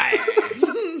with fire.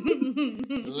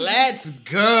 Let's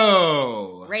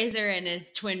go. Razor and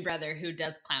his twin brother who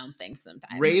does clown things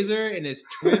sometimes. Razor and his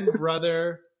twin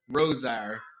brother,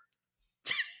 Rosar.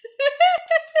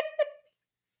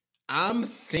 I'm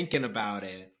thinking about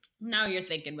it. Now you're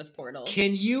thinking with portals.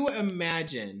 Can you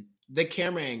imagine the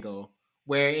camera angle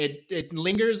where it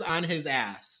lingers on his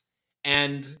ass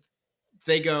and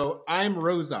they go, I'm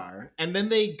Rosar, and then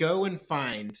they go and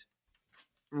find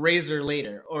Razor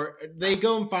later, or they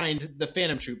go and find the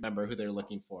Phantom Troop member who they're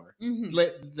looking for. Mm-hmm.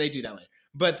 They do that later.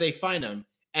 But they find him,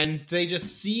 and they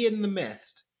just see in the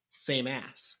mist, same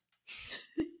ass.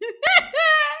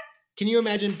 Can you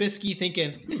imagine Bisky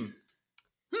thinking,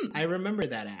 I remember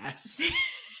that ass.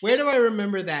 Where do I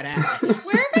remember that ass?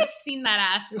 Where have I seen that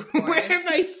ass before? Where have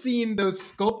I seen those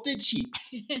sculpted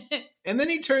cheeks? And then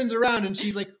he turns around and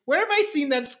she's like, where have I seen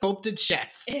that sculpted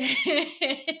chest? In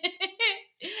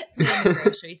the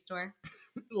grocery store.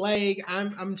 Like,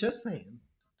 I'm just saying.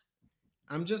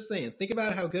 I'm just saying. Think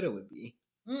about how good it would be.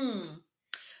 And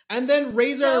then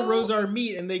Razor and Rosar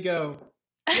meet and they go,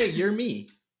 hey, you're me.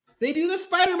 They do the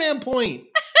Spider-Man point.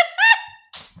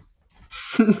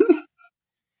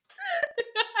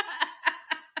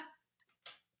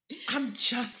 I'm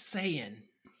just saying.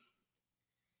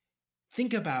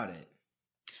 Think about it.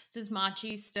 Does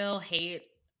Machi still hate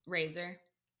Razor?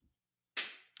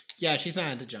 Yeah, she's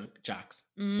not into jocks.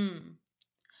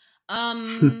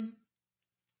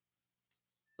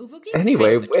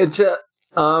 Anyway, it's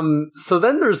so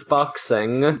then there's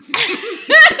boxing. No, I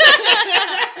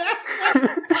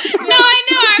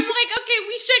know. I'm like, okay,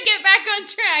 we should get back on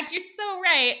track. You're so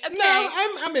right. Okay. No,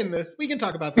 I'm in this. We can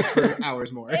talk about this for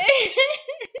hours more.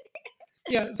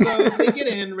 Yeah, so they get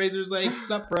in. Razor's like,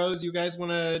 sup, bros? You guys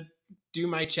want to do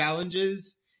my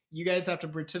challenges? You guys have to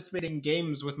participate in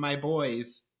games with my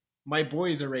boys. My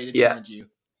boys are ready to challenge you.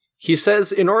 He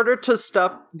says, in order to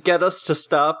get us to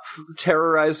stop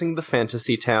terrorizing the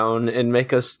fantasy town and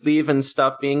make us leave and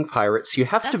stop being pirates, you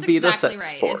have to beat us at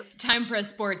sports. It's time for a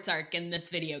sports arc in this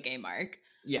video game arc.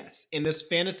 Yes, in this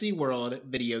fantasy world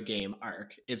video game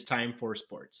arc, it's time for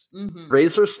sports. Mm-hmm.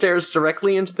 Razor stares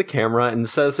directly into the camera and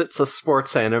says it's a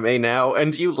sports anime now,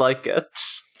 and you like it.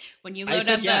 When you load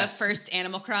up the first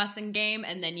Animal Crossing game,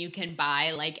 and then you can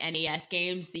buy like NES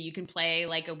games, so you can play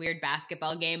like a weird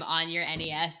basketball game on your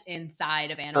NES inside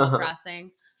of Animal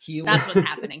Crossing. That's what's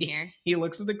happening here. He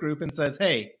looks at the group and says,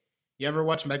 hey, you ever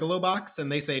watch Megalobox?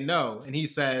 And they say no. And he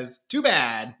says, too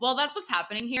bad. Well, that's what's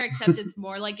happening here, except it's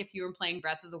more like if you were playing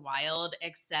Breath of the Wild,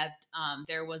 except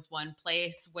there was one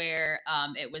place where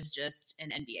it was just an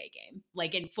NBA game.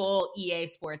 Like in full EA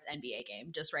Sports NBA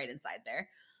game, just right inside there.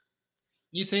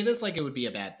 You say this like it would be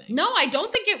a bad thing. No, I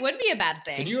don't think it would be a bad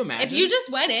thing. Could you imagine? If you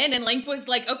just went in and Link was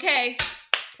like, okay,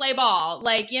 play ball.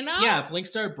 Like, you know? Yeah, if Link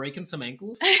started breaking some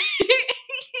ankles.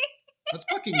 Let's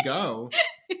fucking go.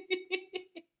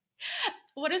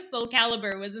 What if Soul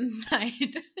Calibur was inside?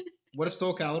 What if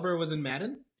Soul Calibur was in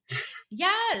Madden?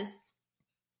 Yes.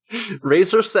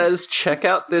 Razor says, check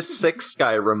out this sick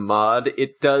Skyrim mod.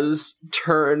 It does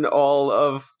turn all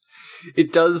of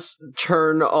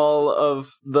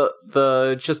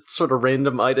the just sort of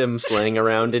random items laying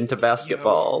around into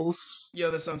basketballs. Yo,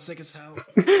 that sounds sick as hell.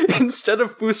 Instead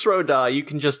of Fusroda, you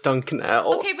can just dunk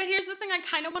now. Okay, but here's the thing. I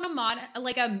kind of want to mod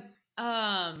like a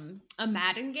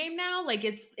Madden game now. Like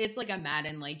it's like a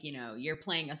Madden, like, you know, you're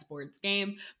playing a sports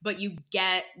game, but you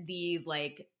get the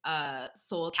like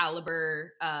Soul Calibur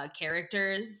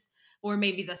characters, or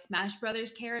maybe the Smash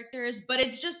Brothers characters, but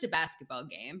it's just a basketball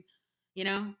game, you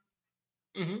know?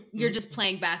 You're just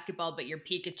playing basketball, but you're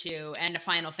Pikachu and a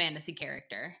Final Fantasy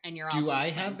character, and you're all. Do I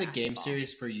have the game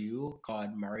series for you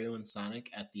called Mario and Sonic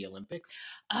at the Olympics?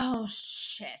 Oh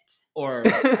shit! Or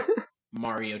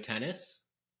Mario Tennis?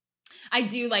 I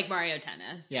do like Mario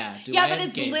Tennis. Yeah, but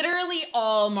it's literally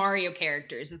all Mario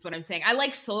characters, is what I'm saying. I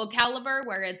like Soul Calibur,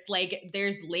 where it's like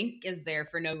there's Link is there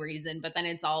for no reason, but then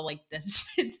it's all like this.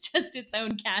 It's just its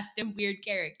own cast of weird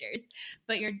characters.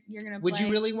 But you're gonna. Would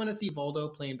you really want to see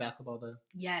Voldo playing basketball though?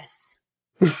 Yes.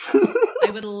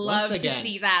 I would love to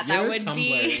see that. That would Tumblr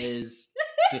be is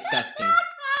disgusting.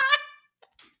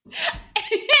 It would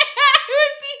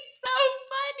be so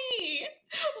funny.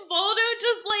 Voldo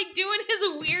just like doing his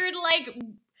weird like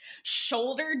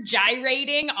shoulder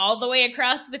gyrating all the way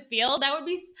across the field. That would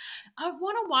be. I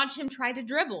want to watch him try to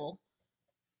dribble.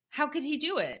 How could he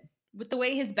do it with the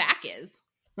way his back is?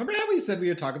 Remember how we said we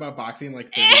would talk about boxing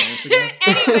like 30 minutes ago?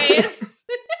 Anyways.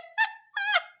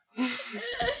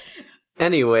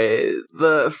 Anyway,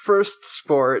 the first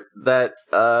sport that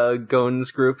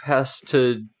Gon's group has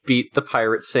to beat the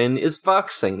pirates in is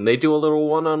boxing. They do a little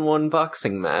one-on-one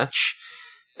boxing match.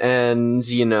 And,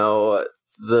 you know,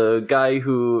 the guy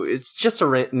who, it's just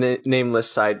a nameless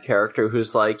side character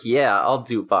who's like, yeah, I'll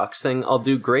do boxing, I'll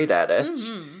do great at it.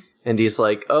 Mm-hmm. And he's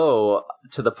like, oh,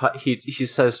 he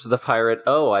says to the pirate,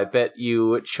 oh, I bet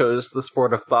you chose the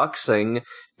sport of boxing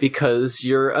because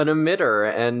you're an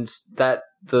emitter, and that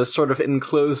the sort of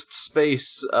enclosed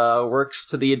space works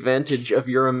to the advantage of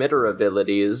your emitter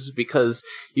abilities, because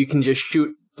you can just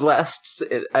shoot blasts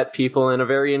at people in a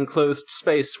very enclosed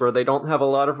space where they don't have a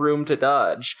lot of room to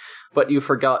dodge. But you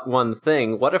forgot one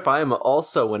thing. What if I'm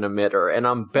also an emitter and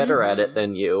I'm better at it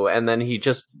than you? And then he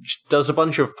just does a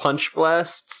bunch of punch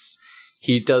blasts.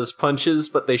 He does punches,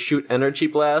 but they shoot energy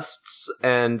blasts,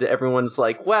 and everyone's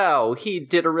like, wow, he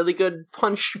did a really good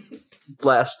punch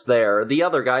blast there. The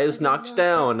other guy is knocked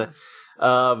down.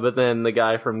 But then the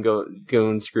guy from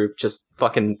Goon's group just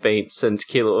fucking faints, and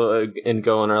Kilo and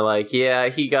Goon are like, yeah,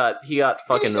 he got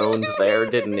fucking owned there,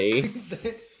 didn't he?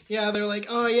 Yeah, they're like,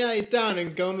 oh yeah, he's down,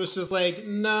 and Goon was just like,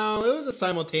 no, it was a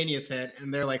simultaneous hit,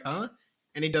 and they're like, huh?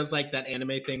 And he does like that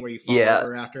anime thing where you fall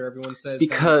over after everyone says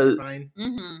because fine.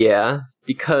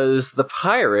 Because the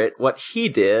pirate, what he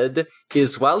did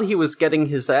is while he was getting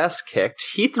his ass kicked,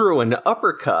 he threw an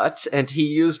uppercut, and he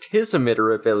used his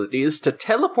emitter abilities to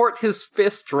teleport his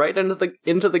fist right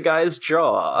into the guy's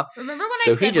jaw. Remember when I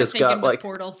said we're thinking with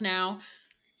portals now?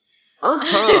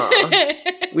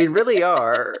 We really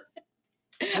are.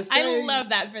 I love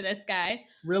that for this guy.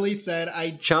 Really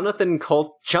said Jonathan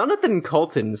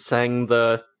Colton sang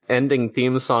the ending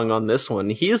theme song on this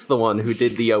one. He's the one who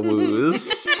did the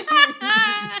awoos.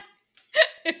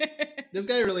 This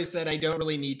guy really said, I don't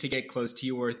really need to get close to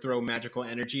you or throw magical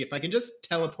energy if I can just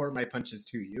teleport my punches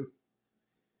to you.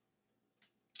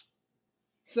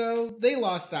 So they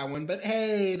lost that one, but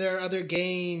hey, there are other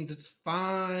games. It's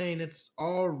fine. It's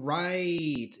all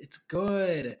right. It's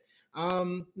good.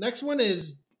 Next one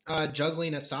is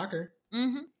juggling at soccer.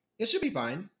 Mm-hmm. It should be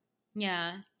fine.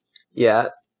 Yeah. Yeah.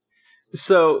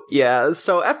 So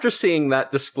after seeing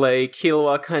that display,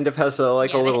 Killua kind of has a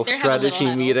little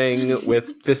strategy meeting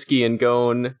with Bisky and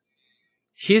Gon.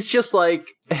 He's just like,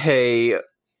 hey,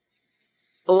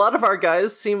 a lot of our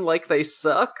guys seem like they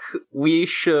suck. We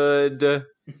should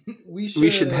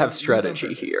have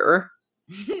strategy here.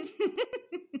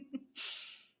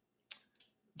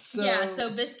 So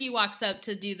Bisky walks up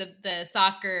to do the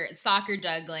soccer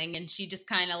juggling, and she just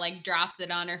kind of like drops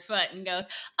it on her foot and goes,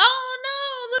 oh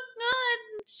no, look, no,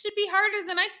 it should be harder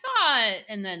than I thought.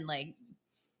 And then like,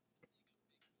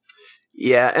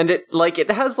 yeah, and it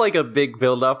has like a big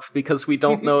build up because we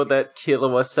don't know that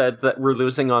Killua said that we're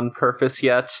losing on purpose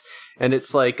yet. And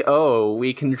it's like, oh,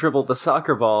 we can dribble the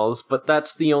soccer balls, but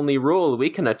that's the only rule.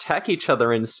 We can attack each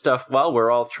other and stuff while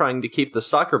we're all trying to keep the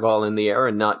soccer ball in the air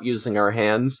and not using our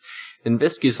hands. And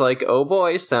Bisky's like, oh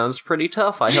boy, sounds pretty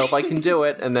tough. I hope I can do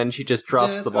it. And then she just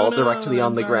drops the ball directly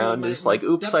on the ground. It's like,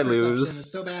 oops, I lose.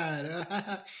 Is so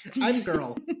bad. I'm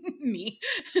girl. Me.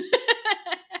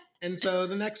 And so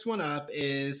the next one up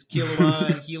is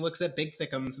Killua, and he looks at Big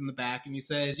Thickums in the back, and he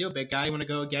says, yo, big guy, you want to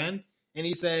go again? And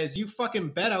he says, you fucking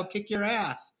bet I'll kick your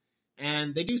ass.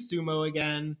 And they do sumo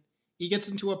again. He gets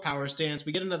into a power stance.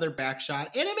 We get another back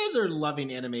shot. Animes are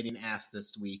loving animating ass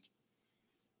this week.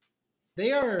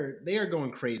 They are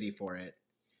going crazy for it.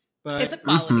 But it's a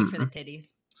quality for the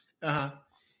titties.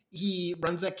 He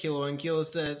runs at Killua, and Killua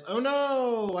says, oh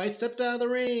no, I stepped out of the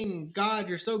ring. God,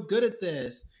 you're so good at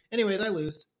this. Anyways, I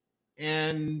lose.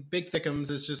 And Big Thickums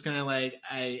is just kind of like,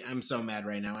 I'm so mad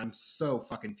right now. I'm so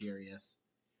fucking furious.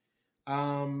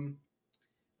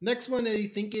 Next one I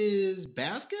think is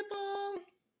basketball?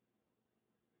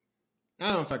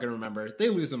 I don't fucking remember. They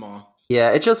lose them all.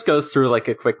 Yeah, it just goes through like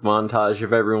a quick montage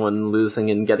of everyone losing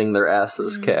and getting their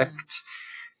asses kicked.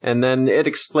 And then it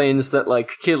explains that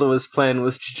like Killua's plan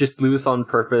was to just lose on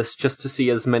purpose just to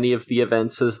see as many of the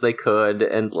events as they could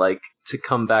and like to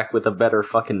come back with a better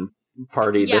fucking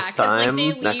party this time,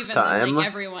 like, next time. Then, like,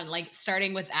 everyone, like,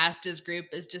 starting with Asta's group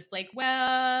is just like,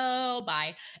 well,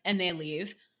 bye. And they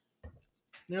leave.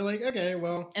 They're like, okay,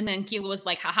 well. And then Killua was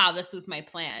like, haha, this was my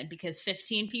plan. Because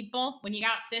 15 people, when you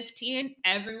got 15,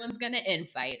 everyone's going to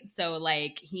infight. So,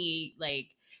 like, he's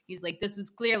like, this was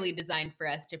clearly designed for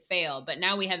us to fail. But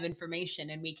now we have information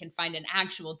and we can find an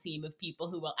actual team of people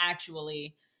who will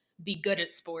actually be good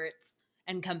at sports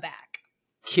and come back.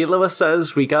 Killua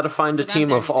says we gotta find a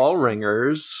team of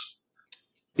all-ringers.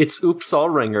 It's Oops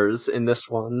All-Ringers in this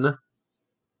one.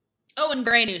 Oh, and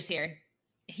Greynu's here.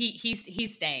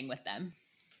 He's staying with them.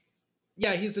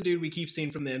 Yeah, he's the dude we keep seeing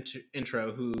from the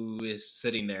intro who is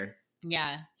sitting there.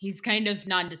 Yeah, he's kind of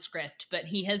nondescript, but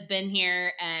he has been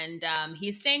here and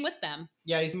he's staying with them.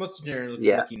 Yeah, he's the most generic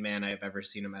looking man I've ever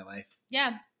seen in my life.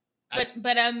 Yeah,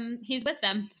 but he's with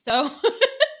them, so...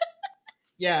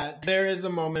 Yeah, there is a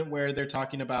moment where they're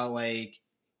talking about, like,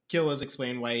 Killua's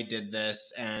explained why he did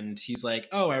this, and he's like,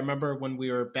 oh, I remember when we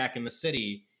were back in the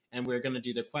city, and we were going to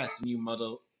do the quest, and you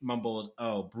mumbled,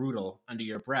 oh, brutal, under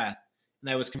your breath. And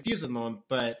I was confused at the moment,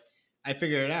 but I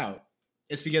figured it out.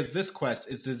 It's because this quest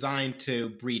is designed to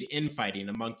breed infighting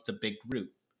amongst a big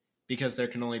group, because there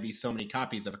can only be so many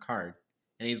copies of a card.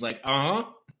 And he's like, uh-huh.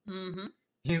 Mm-hmm.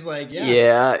 He's like,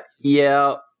 yeah.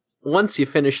 Yeah. Once you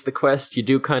finish the quest, you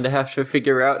do kind of have to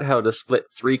figure out how to split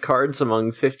 3 cards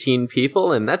among 15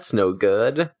 people, and that's no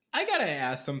good. I gotta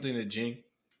ask something to Jing.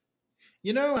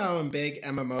 You know how in big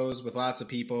MMOs with lots of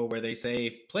people where they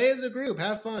say, play as a group,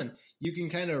 have fun, you can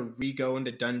kind of re-go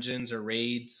into dungeons or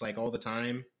raids, like, all the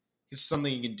time? It's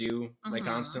something you can do, like,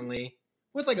 constantly.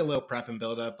 With, like, a little prep and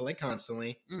build up, but, like,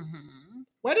 constantly. Mm-hmm.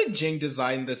 Why did Jing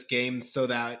design this game so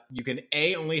that you can,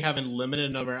 A, only have a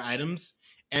limited number of items,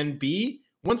 and B,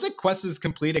 once a quest is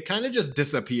complete, it kind of just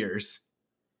disappears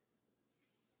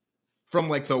from,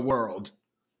 like, the world?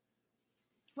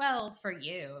 Well, for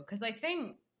you, because I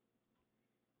think...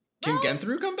 Can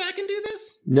Genthru come back and do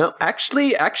this? No,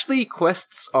 actually,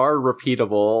 quests are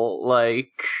repeatable.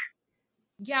 Like,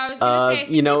 yeah, I was gonna say, I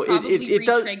think you know, it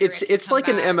does. It's like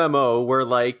an MMO where,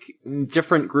 like,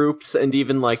 different groups and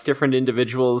even, like, different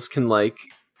individuals can, like,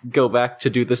 go back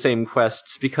to do the same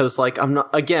quests, because, like,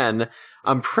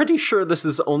 I'm pretty sure this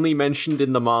is only mentioned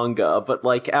in the manga, but,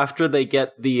 like, after they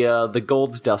get the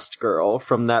Gold Dust girl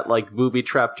from that, like,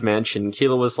 booby-trapped mansion,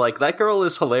 Killua was like, that girl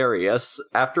is hilarious.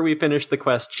 After we finished the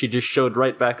quest, she just showed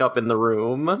right back up in the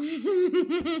room.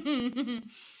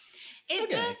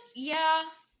 Yeah.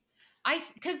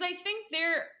 Because I think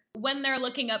when they're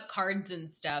looking up cards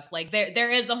and stuff, like, there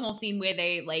is a whole scene where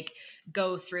they, like,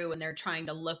 go through and they're trying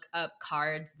to look up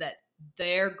cards that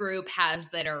their group has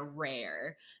that are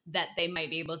rare that they might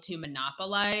be able to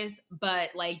monopolize.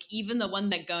 But, like, even the one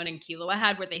that Gon and Killua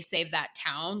had where they saved that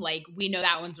town, like, we know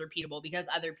that one's repeatable because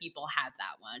other people have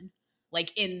that one,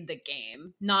 like, in the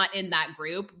game, not in that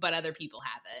group, but other people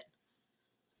have it.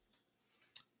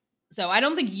 So I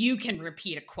don't think you can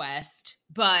repeat a quest,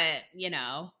 but, you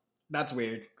know, that's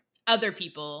weird. Other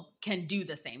people can do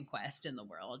the same quest in the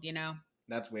world, you know?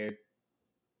 That's weird.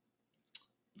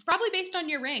 It's probably based on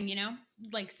your ring, you know?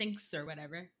 Like syncs or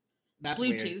whatever. That's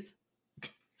Bluetooth.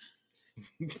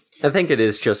 Weird. I think it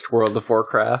is just World of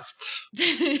Warcraft.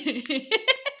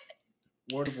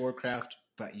 World of Warcraft,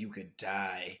 but you could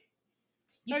die.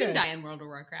 You can die in World of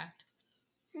Warcraft.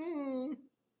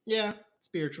 Yeah,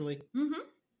 spiritually.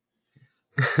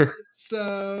 Mm-hmm.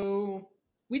 So,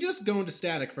 we just go into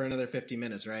static for another 50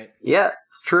 minutes, right? Yeah,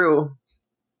 it's true.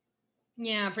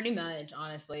 Yeah, pretty much,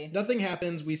 honestly. Nothing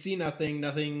happens. We see nothing.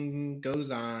 Nothing goes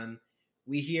on.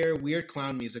 We hear weird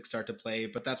clown music start to play,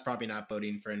 but that's probably not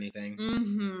boding for anything.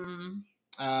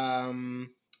 Mm-hmm.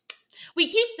 We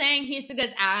keep saying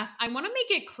Hisoka's ass. I want to make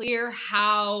it clear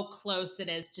how close it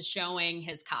is to showing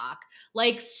his cock.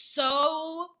 Like,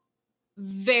 so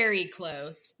very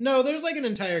close. No, there's like an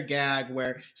entire gag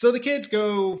where... So the kids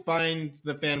go find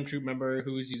the Phantom Troop member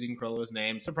who's using Chrollo's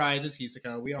name. Surprise, it's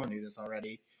Hisoka. We all knew this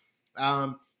already.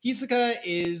 Hisoka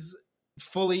is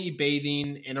fully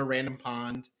bathing in a random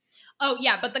pond. Oh,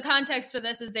 yeah, but the context for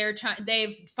this is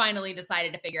they've finally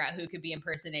decided to figure out who could be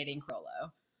impersonating Chrollo.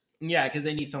 Yeah, because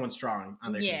they need someone strong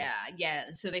on their team. Yeah.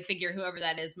 So they figure whoever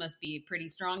that is must be pretty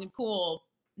strong and cool.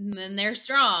 And they're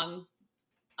strong.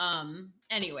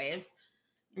 Anyways.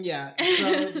 Yeah,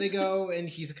 so they go and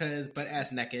Hisoka is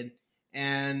butt-ass naked.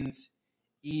 And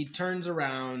he turns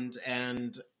around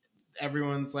and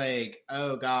everyone's like,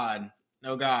 oh God.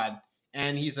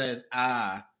 And he says,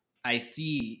 I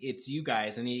see, it's you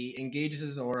guys. And he engages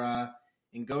his aura,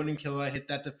 and Gon and Killua hit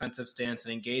that defensive stance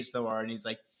and engage the aura, and he's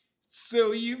like,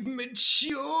 so you've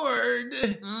matured.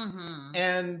 Mm-hmm.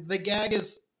 And the gag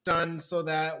is done so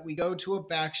that we go to a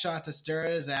back shot to stare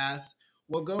at his ass,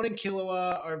 while Gon and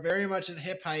Killua are very much at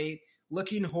hip height,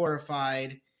 looking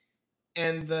horrified,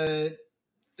 and the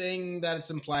thing that it's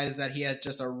implied is that he has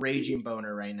just a raging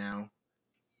boner right now.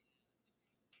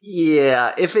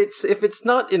 Yeah, if it's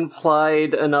not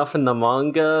implied enough in the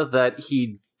manga that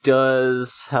he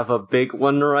does have a big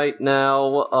one right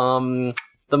now,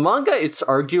 the manga, it's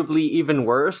arguably even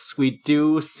worse. We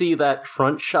do see that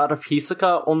front shot of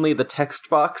Hisoka, only the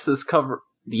text box is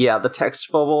the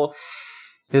text bubble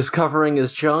is covering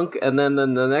his junk, and then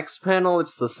in the next panel,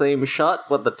 it's the same shot,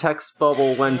 but the text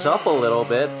bubble went up a little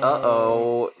bit.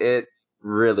 It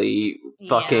really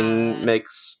fucking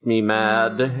makes me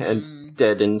mad and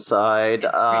dead inside.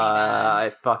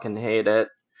 I fucking hate it.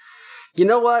 You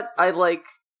know what? I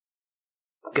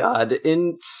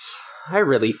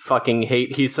really fucking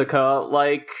hate Hisoka.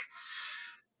 Like,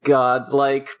 God,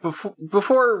 like,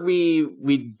 before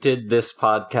we did this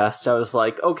podcast, I was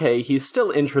like, okay, he's still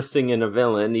interesting as a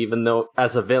villain, even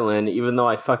though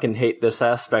I fucking hate this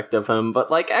aspect of him,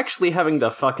 but, like, actually having to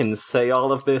fucking say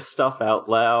all of this stuff out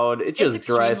loud, it just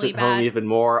drives it home even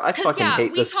more. I fucking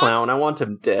hate this clown. I want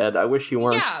him dead. I wish he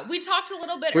weren't. Yeah, we talked a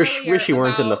little bit earlier wish he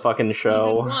weren't in the fucking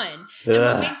show. Season 1. And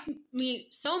what makes me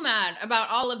so mad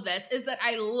about all of this is that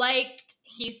I liked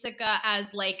Hisoka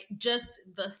as, like, just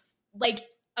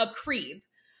a creep,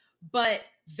 but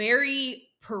very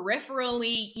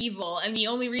peripherally evil, and the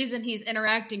only reason he's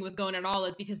interacting with Gon at all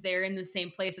is because they're in the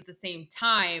same place at the same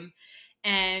time,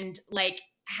 and like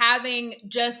having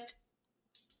just,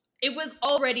 it was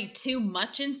already too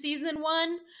much in season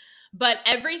 1, but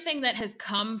everything that has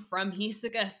come from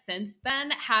Hisoka since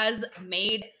then has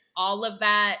made all of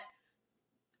that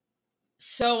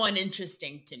so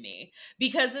uninteresting to me,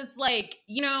 because it's like,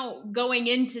 you know, going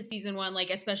into season 1,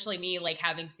 like especially me, like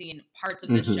having seen parts of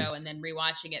the show and then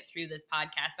rewatching it through this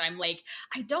podcast, I'm like,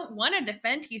 I don't want to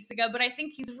defend Hisoka, but I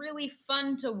think he's really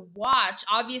fun to watch.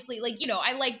 Obviously, like, you know,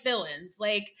 I like villains.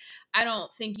 Like, I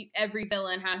don't think every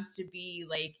villain has to be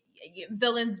like,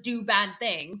 villains do bad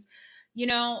things, you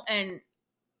know,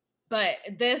 but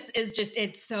this is just,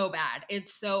 it's so bad.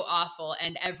 It's so awful.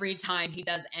 And every time he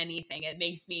does anything, it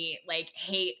makes me like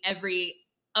hate every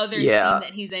other scene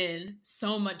that he's in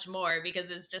so much more, because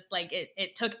it's just like,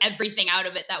 it took everything out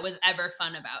of it that was ever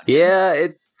fun about him. Yeah,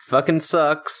 it fucking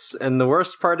sucks. And the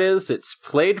worst part is it's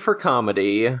played for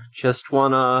comedy. Just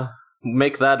wanna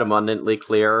make that abundantly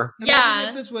clear. Imagine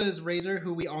if this was Razor,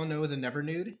 who we all know is a never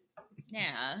nude.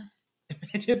 Yeah.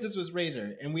 Imagine if this was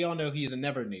Razor, and we all know he's a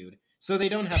never nude. So they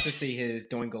don't have to see his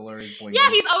doingle or his boingle.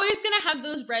 Yeah, he's always going to have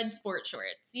those red sport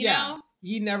shorts, you know?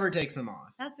 He never takes them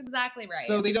off. That's exactly right.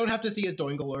 So they don't have to see his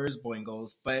doingle or his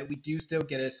boingles, but we do still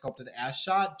get a sculpted ass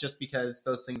shot just because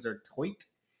those things are toit.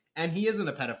 And he isn't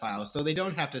a pedophile, so they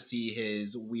don't have to see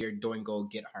his weird doingle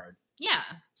get hard. Yeah.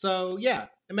 So, yeah,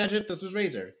 imagine if this was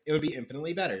Razor. It would be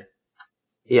infinitely better.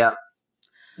 Yeah.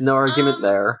 No argument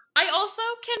there. I also,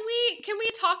 can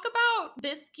we talk about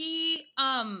Bisky,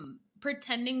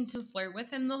 pretending to flirt with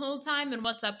him the whole time, and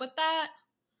what's up with that?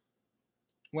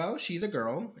 Well, she's a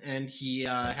girl, and he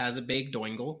has a big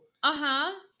doingle.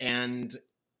 Uh-huh. And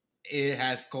it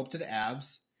has sculpted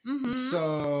abs. Mm-hmm.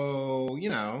 So, you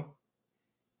know,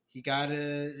 she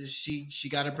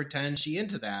gotta pretend she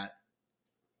into that.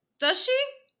 Does she?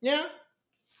 Yeah.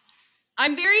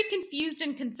 I'm very confused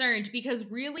and concerned, because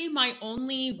really my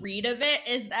only read of it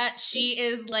is that she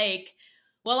is like,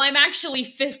 well, I'm actually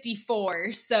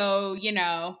 54, so, you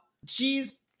know.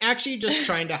 She's actually just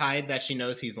trying to hide that she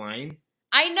knows he's lying.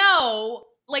 I know.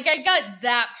 Like, I got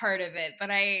that part of it,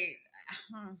 but I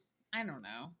don't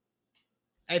know.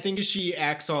 I think she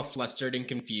acts all flustered and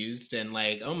confused and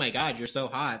like, oh my god, you're so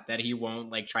hot, that he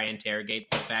won't, like, try and interrogate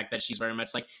the fact that she's very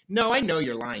much like, no, I know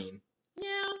you're lying.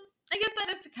 Yeah. I guess that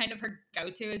is kind of her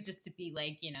go-to, is just to be,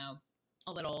 like, you know,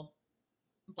 a little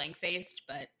blank-faced,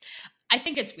 but I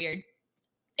think it's weird.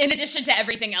 In addition to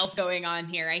everything else going on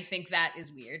here, I think that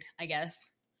is weird, I guess.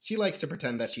 She likes to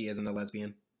pretend that she isn't a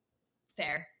lesbian.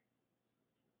 Fair.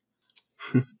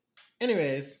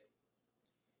 Anyways,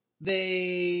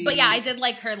 But yeah, I did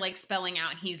like her, like, spelling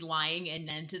out he's lying and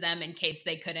then to them in case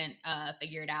they couldn't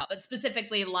figure it out. But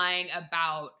specifically lying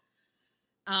about,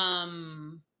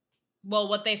 well,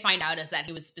 what they find out is that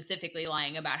he was specifically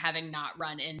lying about having not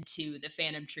run into the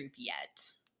Phantom Troop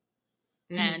yet.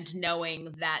 And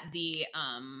knowing that the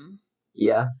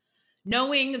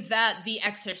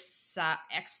exorcist,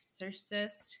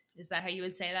 is that how you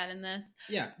would say that in this?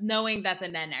 Yeah. Knowing that the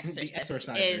Nen exorcist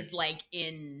is, like,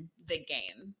 in the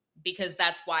game, because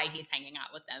that's why he's hanging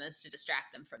out with them, is to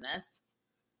distract them from this.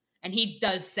 And he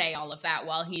does say all of that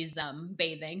while he's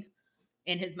bathing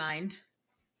in his mind.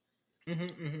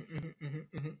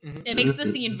 It makes the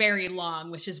scene very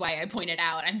long, which is why I pointed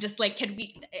out. I'm just like,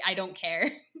 I don't care.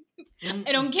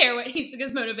 I don't care what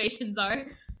Hisoka's motivations are.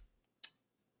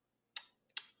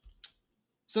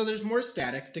 So there's more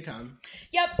static to come.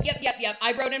 Yep.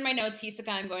 I wrote in my notes, Hisoka,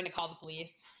 I'm going to call the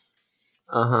police.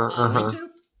 Me too.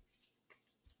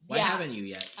 Why haven't you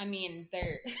yet? I mean,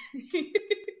 they're...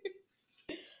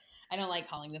 I don't like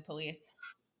calling the police.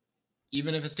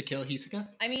 Even if it's to kill Hisoka?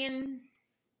 I mean...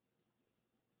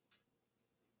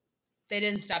 They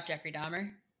didn't stop Jeffrey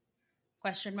Dahmer?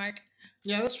 Question mark.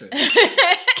 Yeah, that's true.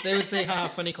 They would say, haha,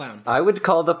 funny clown. I would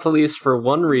call the police for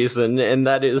one reason, and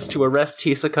that is to arrest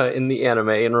Hisoka in the anime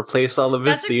and replace all of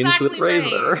his scenes with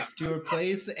Razor. Right. To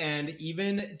replace and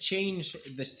even change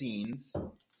the scenes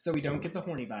so we don't get the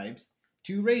horny vibes.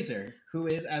 to Razor, who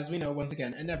is, as we know, once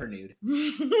again, a never nude.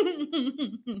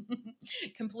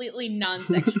 Completely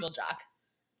non-sexual jock.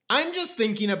 I'm just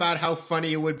thinking about how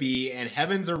funny it would be in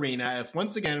Heaven's Arena if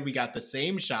once again we got the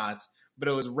same shots, but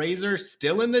it was Razor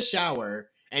still in the shower,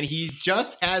 and he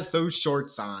just has those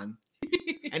shorts on.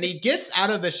 And he gets out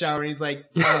of the shower and he's like,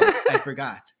 oh, I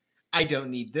forgot. I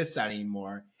don't need this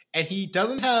anymore. And he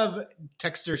doesn't have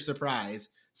texture surprise.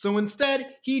 So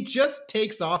instead, he just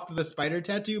takes off the spider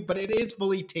tattoo, but it is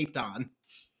fully taped on.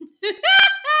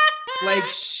 Like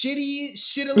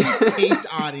shittily taped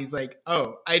on. He's like,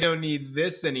 oh, I don't need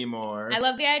this anymore. I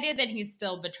love the idea that he's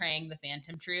still betraying the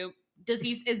Phantom Troop. Is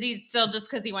he still just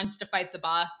because he wants to fight the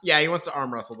boss? Yeah, he wants to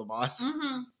arm wrestle the boss.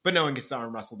 Mm-hmm. But no one gets to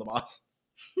arm wrestle the boss.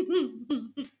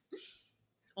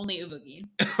 Only Uvogin.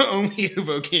 Only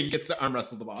Uvogin gets to arm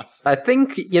wrestle the boss. I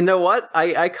think, you know what?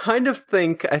 I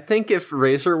think if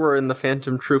Razor were in the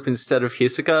Phantom Troop instead of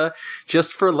Hisoka,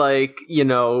 just for like,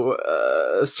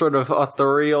 sort of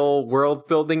authorial world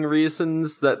building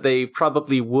reasons, that they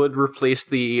probably would replace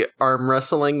the arm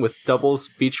wrestling with doubles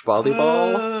beach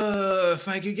volleyball. If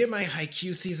I could get my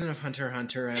Haikyuu season of Hunter x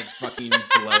Hunter, I'd fucking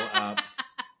blow up.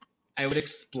 I would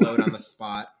explode on the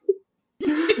spot.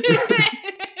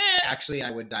 Actually,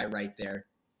 I would die right there.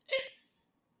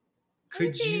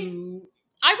 Could you?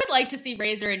 I would like to see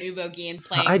Razor and Uvogin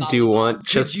playing. Imagine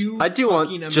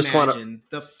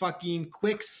the fucking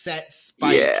quick set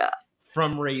spike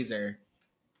from Razor.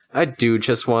 I do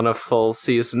just want a full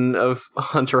season of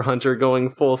Hunter x Hunter going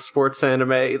full sports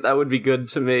anime. That would be good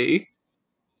to me.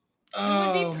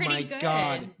 Oh my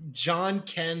god. John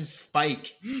Ken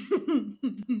Spike.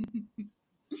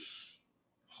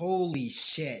 Holy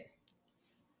shit.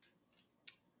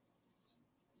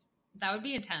 That would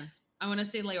be intense. I want to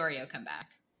see Leorio come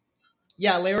back.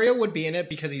 Yeah, Leorio would be in it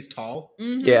because he's tall.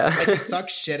 Mm-hmm. Yeah. Like, he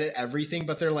sucks shit at everything,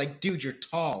 but they're like, dude, you're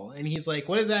tall. And he's like,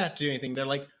 what does that have to do with anything? They're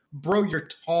like, bro, you're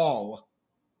tall.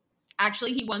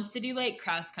 Actually, he wants to do, like,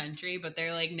 cross country, but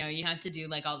they're like, no, you have to do,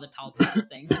 like, all the tall people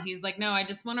things. And he's like, no, I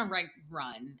just want to, like,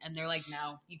 run. And they're like,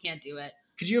 no, you can't do it.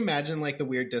 Could you imagine, like, the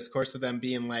weird discourse of them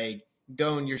being like,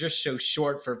 Gon, you're just so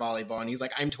short for volleyball. And he's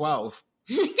like, I'm 12.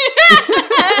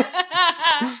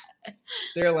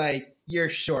 They're like, you're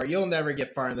short. You'll never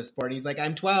get far in the sport. And he's like,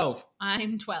 I'm 12.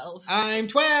 I'm 12. I'm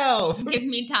 12. Give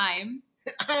me time.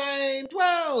 I'm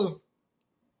 12.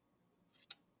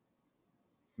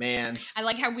 Man. I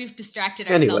like how we've distracted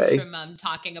ourselves from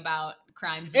talking about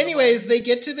crimes. Anyways, they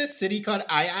get to this city called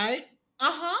Ai.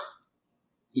 Uh-huh.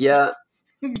 Yeah.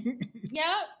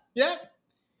 Yeah. Yep.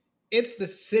 It's the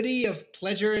city of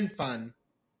pleasure and fun.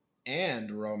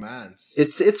 And romance.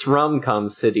 It's rom-com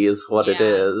city is what it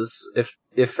is.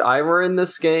 If I were in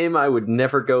this game, I would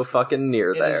never go fucking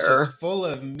near there. It's just full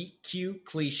of meet cute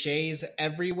cliches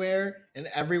everywhere, and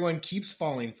everyone keeps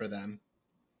falling for them.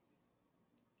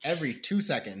 Every 2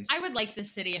 seconds. I would like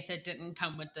this city if it didn't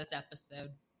come with this episode.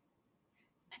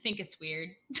 I think it's weird.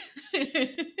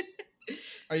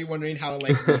 Are you wondering how it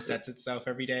like resets itself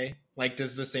every day? Like,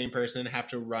 does the same person have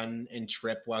to run and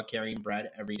trip while carrying bread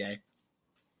every day?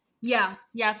 Yeah,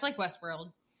 it's like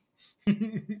Westworld.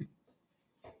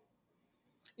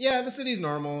 Yeah, the city's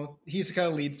normal.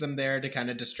 Hisoka leads them there to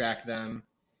kind of distract them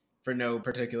for no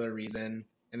particular reason.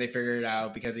 And they figure it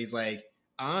out because he's like,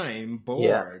 I'm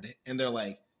bored. Yeah. And they're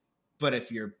like, but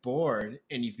if you're bored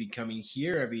and you've been coming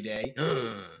here every day,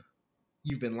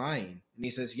 you've been lying. And he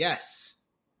says, yes,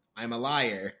 I'm a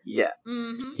liar. Yeah.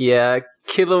 Mm-hmm. Yeah,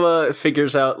 Killua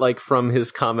figures out, like, from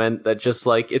his comment that just,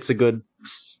 like, it's a good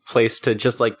place to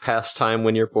just, like, pass time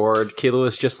when you're bored.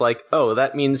 Killua's just like, oh,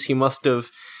 that means he must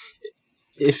have...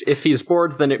 If he's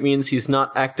bored, then it means he's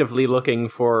not actively looking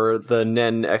for the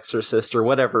Nen Exorcist or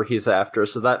whatever he's after,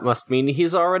 so that must mean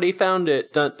he's already found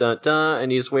it, dun dun dun,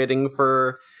 and he's waiting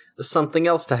for something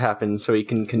else to happen so he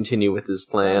can continue with his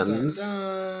plans. Dun,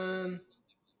 dun, dun.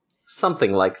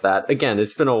 Something like that. Again,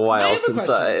 it's been a while since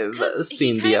I've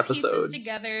seen the episodes. He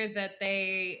pieces together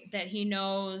that he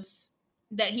knows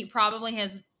that he probably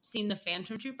has seen the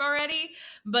Phantom Troop already,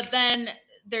 but then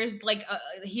there's like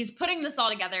he's putting this all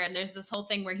together, and there's this whole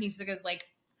thing where Hisoka's like,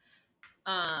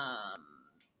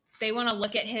 they want to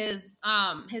look at his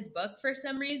book for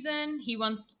some reason. He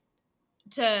wants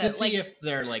to see if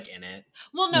they're like in it.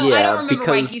 Well, no, I don't remember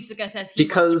why Hisoka says he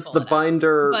wants to pull the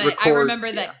binder. But I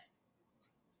remember that.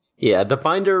 Yeah, the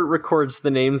binder records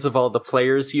the names of all the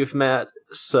players you've met,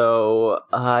 so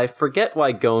I forget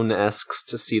why Gon asks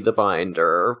to see the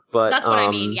binder, but... That's what I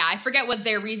mean, yeah, I forget what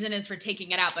their reason is for taking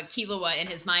it out, but Killua in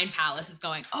his mind palace is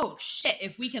going, oh shit,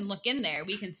 if we can look in there,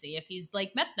 we can see if he's,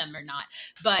 like, met them or not.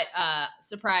 But,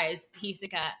 surprise,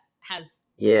 Hisoka has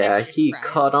Yeah, Extra he surprised.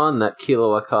 caught on that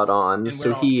Killua caught on, And so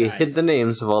we're all he surprised. hid the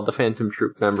names of all the Phantom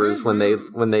Troop members when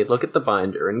they look at the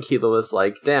binder, and Killua's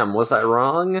like, "Damn, was I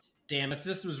wrong?" Damn, if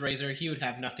this was Razor, he would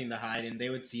have nothing to hide, and they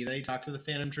would see that he talked to the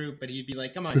Phantom Troop, but he'd be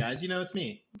like, come on, guys, it's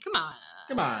me.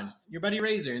 Come on. Your buddy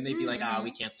Razor. And they'd be like,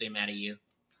 we can't stay mad at you.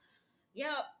 Yep.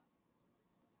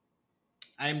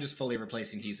 I am just fully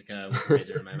replacing Hisoka with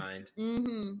Razor in my mind.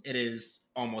 Mm-hmm. It is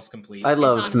almost complete. I on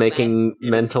love its making way. It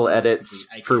mental is almost edits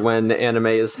complete. I for can't. when anime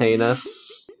is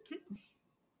heinous.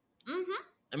 Mm-hmm.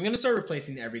 I'm going to start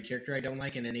replacing every character I don't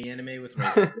like in any anime with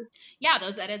Razor. Yeah,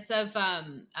 those edits of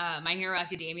My Hero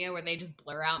Academia where they just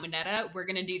blur out Mineta, we're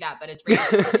gonna do that, but it's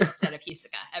Razor instead of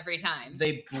Hisoka every time.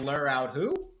 They blur out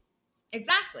who?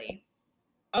 Exactly.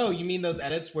 Oh, you mean those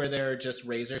edits where they're just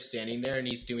Razor standing there and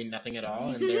he's doing nothing at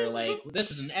all? And they're like,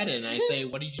 this is an edit. And I say,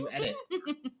 what did you edit?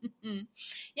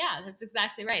 Yeah, that's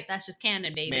exactly right. That's just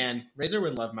canon, baby. Man, Razor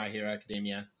would love My Hero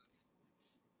Academia.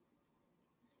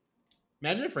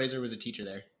 Imagine if Razor was a teacher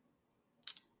there.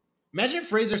 Imagine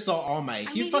if Razor saw All Might.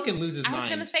 He'd fucking lose his I was mind.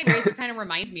 gonna say Razor kind of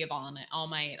reminds me of All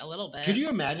Might a little bit. Could you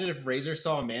imagine if Razor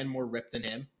saw a man more ripped than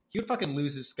him? He would fucking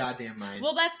lose his goddamn mind.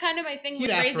 Well, that's kind of my thing He'd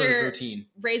with ask for his Razor. routine.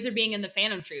 Razor being in the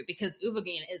Phantom Troop because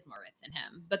Uvogin is more ripped than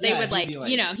him, but they Yeah, would he'd be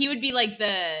like- he would be like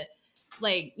the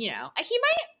he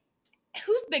might.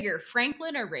 Who's bigger,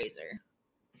 Franklin or Razor?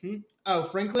 Oh,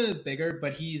 Franklin is bigger,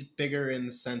 but he's bigger in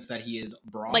the sense that he is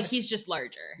broad. Like he's just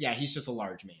larger. Yeah, he's just a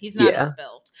large man. He's not Yeah. as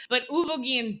built, but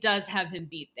Uvogin does have him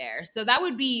beat there, so that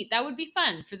would be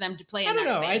fun for them to play. I In don't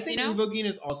that know. I space, think you know? Uvogin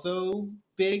is also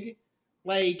big.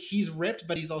 Like, he's ripped,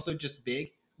 but he's also just big.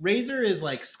 Razor is,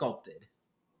 like, sculpted.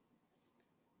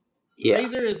 Yeah.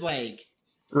 Razor is, like...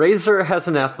 Razor has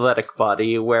an athletic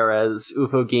body, whereas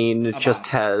Uvogin A just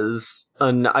boss. has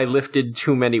an I lifted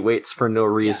too many weights for no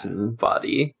reason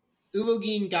body.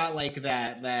 Uvogin got, like,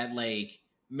 that, like,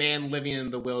 man living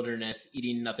in the wilderness,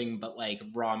 eating nothing but, like,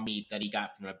 raw meat that he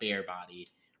got from a bear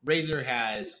body. Razor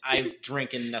has, I've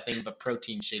drinking nothing but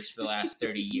protein shakes for the last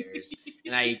 30 years,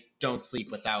 and I don't sleep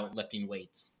without lifting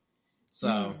weights.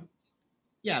 So,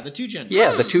 yeah, the two genders.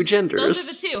 Yeah, the two genders. Those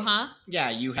are the two, huh? Yeah,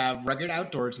 you have rugged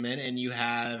outdoorsman, and you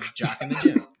have jock in the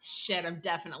gym. Shit, I'm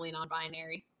definitely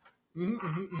non-binary.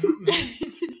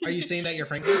 Are you saying that you're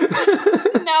Franklin?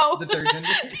 No, The third gender?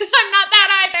 I'm not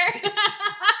that either.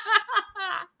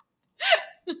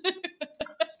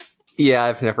 Yeah,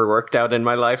 I've never worked out in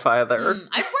my life either.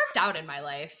 I've worked out in my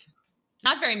life,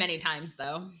 not very many times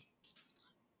though.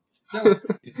 No,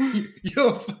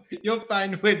 you'll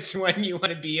find which one you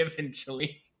want to be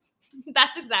eventually.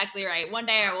 That's exactly right. One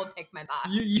day I will pick my box.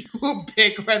 You will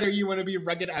pick whether you want to be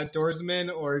rugged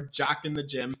outdoorsman or jock in the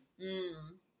gym.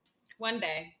 One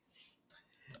day.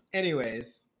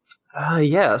 Anyways,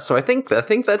 Yeah, so I think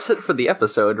that's it for the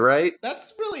episode, right?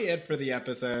 that's really it for the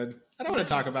episode. I don't want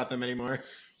to talk about them anymore.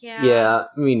 Yeah,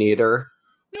 me neither.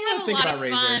 We I had don't a think lot about of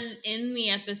Razor. fun in the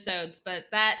episodes, but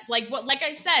that, like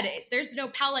I said, there's no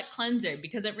palate cleanser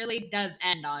because it really does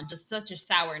end on just such a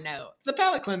sour note. The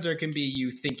palate cleanser can be you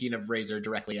thinking of Razor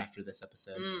directly after this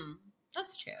episode,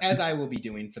 That's true. as I will be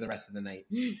doing for the rest of the night.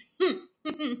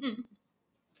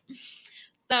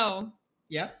 So,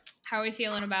 Yeah. how are we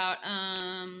feeling about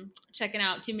checking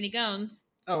out Too Many Gones?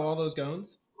 Oh, all those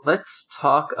gones? Let's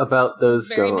talk about those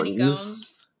Very many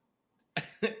goons.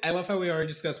 I love how we already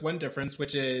discussed one difference,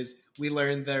 which is we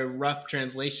learned the rough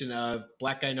translation of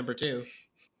Black Guy Number 2.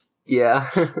 Yeah.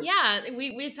 Yeah,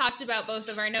 we've talked about both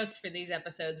of our notes for these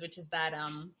episodes, which is that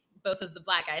both of the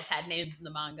black guys had names in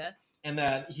the manga. And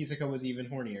that Hisoka was even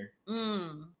hornier.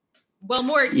 Well,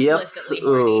 more Yep. explicitly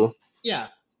horny. Ooh. Yeah.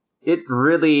 It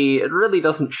really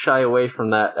doesn't shy away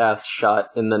from that ass shot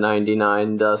in the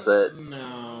 99, does it?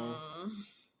 No.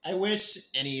 I wish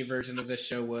any version of this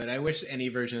show would. I wish any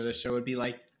version of this show would be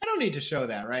like, I don't need to show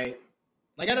that, right?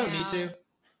 Like, I don't need to.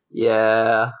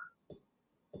 Yeah.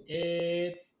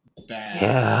 It's bad.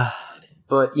 Yeah.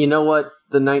 But you know what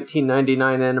the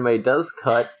 1999 anime does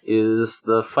cut is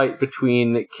the fight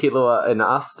between Killua and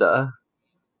Asta.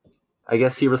 I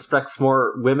guess he respects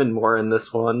women more in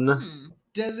this one.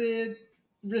 Does it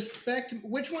respect...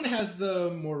 Which one has the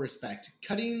more respect?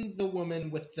 Cutting the woman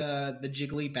with the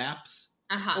jiggly baps?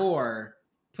 Or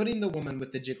putting the woman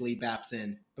with the jiggly baps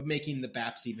in, but making the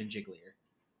baps even jigglier?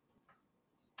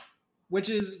 Which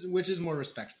is more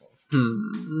respectful?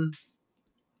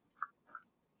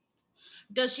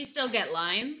 Does she still get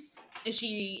lines? Is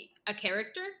she a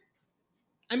character?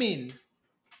 I mean,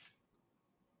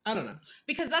 I don't know.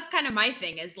 Because that's kind of my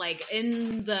thing, is like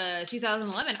in the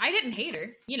 2011, I didn't hate her.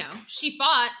 You know, she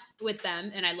fought with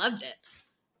them and I loved it.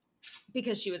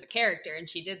 Because she was a character and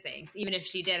she did things, even if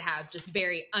she did have just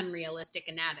very unrealistic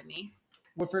anatomy.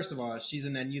 Well, first of all, she's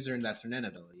an end user and that's her Nen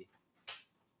ability.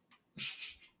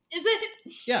 Is it?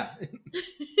 Yeah.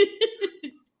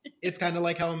 It's kind of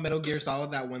like how in Metal Gear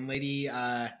Solid that one lady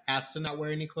has to not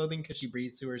wear any clothing because she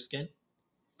breathes through her skin.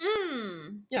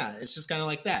 Yeah, it's just kind of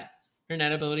like that. Her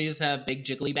Nen abilities have big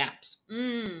jiggly baps.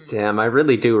 Damn, I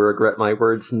really do regret my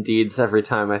words and deeds every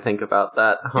time I think about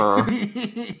that, huh?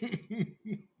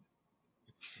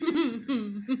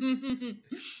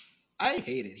 I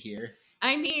hate it here.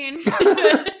 I mean...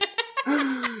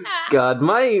 God,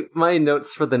 my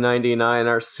notes for the 99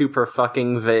 are super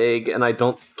fucking vague, and I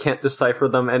can't decipher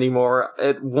them anymore.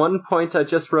 At one point I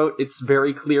just wrote, it's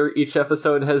very clear each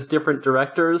episode has different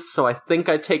directors, so I think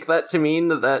I take that to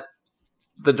mean that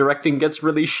the directing gets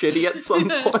really shitty at some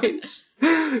point,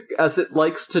 as it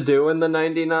likes to do in the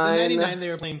 99. The 99, they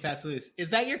were playing Fast Loose. Is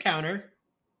that your counter?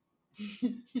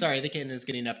 Sorry, the kitten is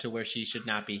getting up to where she should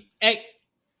not be. Hey!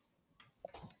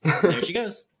 There she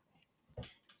goes.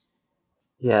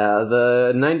 Yeah,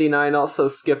 the 99 also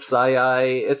skips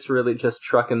II. It's really just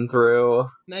trucking through.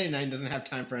 99 doesn't have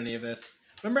time for any of this.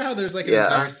 Remember how there's like an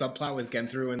entire subplot with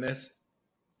Genthru in this?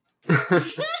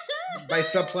 By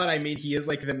subplot, I mean he is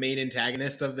like the main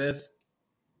antagonist of this.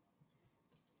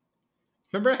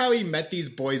 Remember how he met these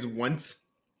boys once?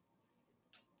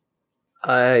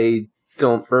 I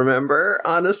don't remember,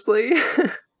 honestly.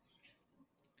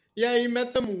 Yeah, he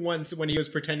met them once when he was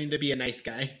pretending to be a nice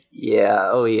guy. Yeah,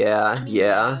 oh yeah,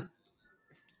 yeah.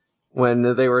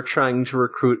 When they were trying to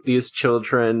recruit these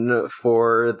children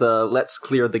for the Let's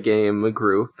Clear the Game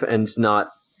group and not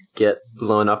get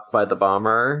blown up by the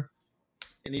bomber.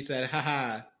 And he said,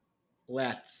 haha,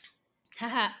 let's.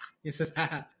 Haha. He says,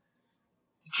 haha.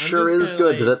 Sure is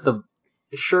good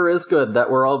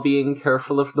that we're all being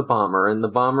careful of the bomber, and the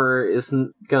bomber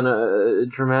isn't gonna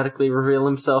dramatically reveal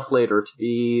himself later to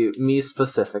be me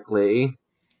specifically.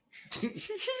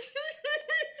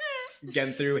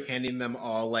 Genthru handing them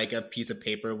all like a piece of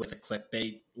paper with a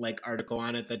clickbait like article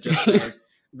on it that just says,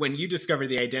 when you discover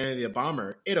the identity of the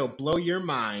bomber, it'll blow your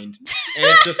mind. And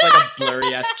it's just like a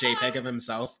blurry ass JPEG of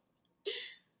himself.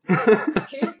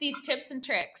 Here's these tips and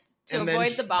tricks to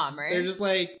avoid the bomber. They're just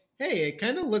like, hey, it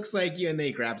kind of looks like you, and then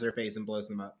he grabs her face and blows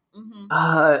them up.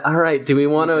 Alright, do we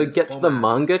want to get to the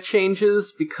manga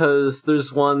changes? Because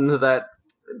there's one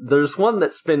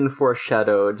that's been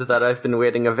foreshadowed that I've been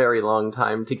waiting a very long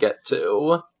time to get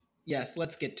to. Yes,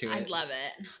 let's get to it. I'd love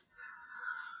it.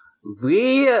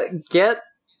 We get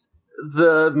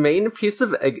the main piece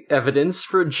of evidence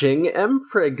for Jing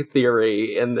Emprig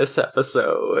theory in this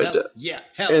episode.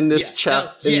 In these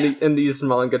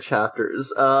manga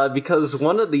chapters. Because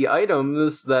one of the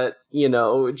items that,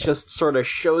 just sort of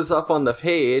shows up on the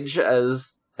page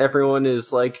as everyone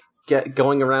is like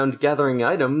going around gathering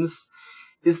items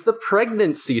is the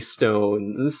pregnancy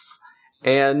stones.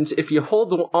 And if you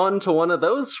hold on to one of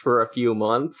those for a few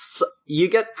months, you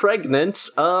get pregnant,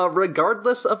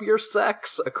 regardless of your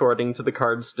sex, according to the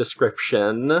card's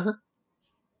description.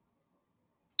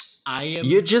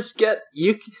 There's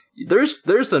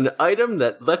an item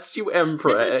that lets you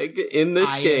empreg in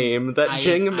this game that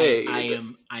Jing made.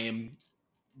 I am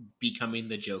becoming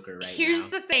the Joker right now. Here's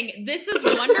the thing. This is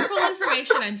wonderful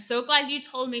information. I'm so glad you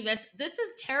told me this. This is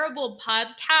terrible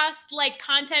podcast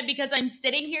content because I'm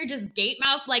sitting here just gate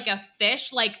mouthed like a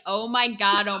fish, like, oh my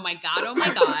god, oh my god, oh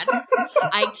my god.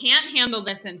 I can't handle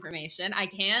this information. I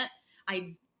can't.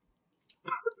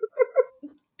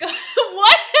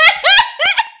 What?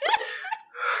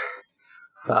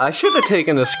 I should have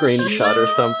taken a screenshot or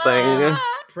something.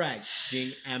 Preg.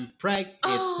 Jing and Preg.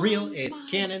 It's real. It's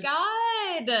canon. God.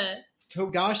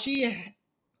 Togashi,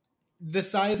 the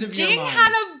size of Jing your mind.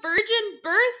 had a virgin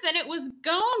birth and it was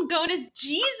Gon. Gon is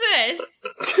Jesus.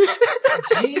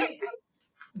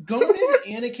 Gon is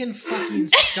Anakin fucking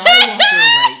Skywalker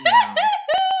right now.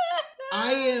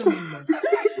 I am.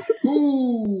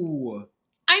 Ooh.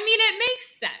 I mean, it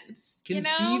makes sense.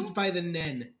 Conceived by the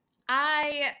Nen.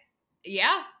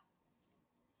 Yeah.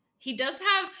 He does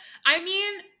have. I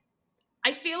mean,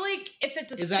 I feel like if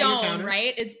it's a stone,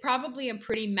 right? It's probably a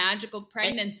pretty magical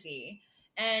pregnancy.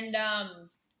 And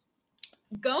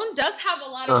Gon does have a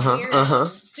lot of weird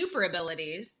super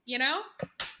abilities,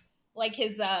 like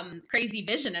his crazy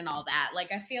vision and all that.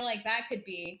 Like, I feel like that could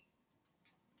be.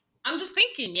 I'm just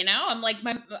thinking, I'm like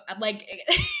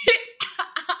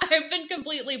I've been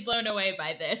completely blown away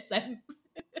by this.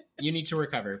 You need to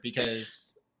recover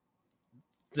because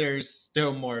there's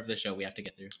still more of the show we have to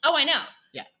get through. Oh, I know.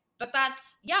 Yeah. But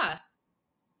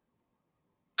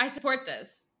I support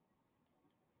this.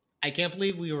 I can't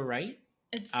believe we were right.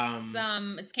 It's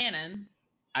canon.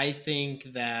 I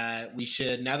think that we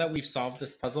should, now that we've solved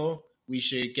this puzzle, we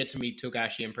should get to meet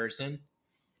Togashi in person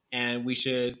and we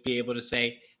should be able to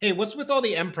say, hey, what's with all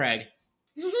the Mpreg?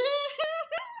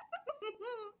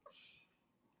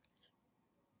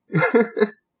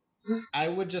 I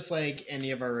would just like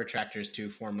any of our retractors to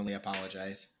formally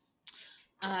apologize.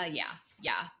 Yeah.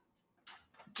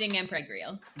 Jing Mpreg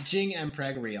real. Jing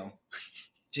Mpreg real.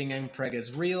 Jing Mpreg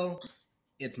is real.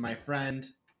 It's my friend.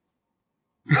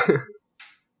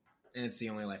 And it's the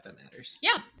only life that matters.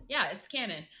 Yeah, it's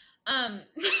canon.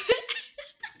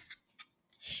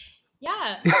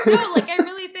 Yeah. No, like I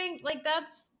really think like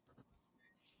that's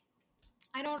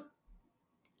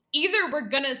either we're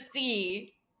gonna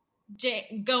see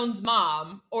Gon's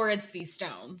mom or it's these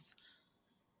stones.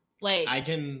 Like I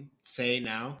can say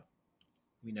now,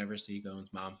 we never see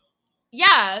Gon's mom.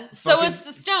 Yeah, so it's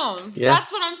the stones. Yeah.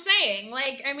 That's what I'm saying.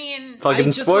 Like, I mean,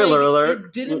 fucking spoiler alert.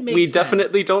 It didn't make we sense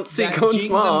definitely don't see that Gon's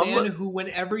Jing, mom. the man who,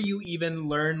 whenever you even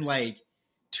learn like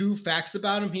 2 facts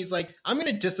about him, he's like, I'm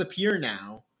gonna disappear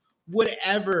now, would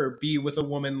ever be with a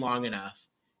woman long enough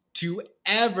to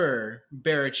ever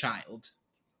bear a child,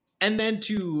 and then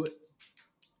to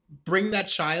bring that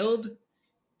child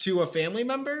to a family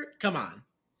member. Come on.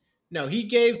 No, he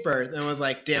gave birth and was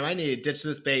like, damn, I need to ditch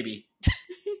this baby.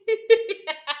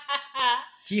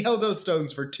 He held those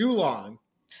stones for too long.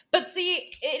 But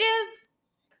see, it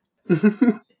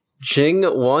is. Jing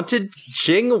wanted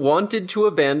to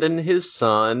abandon his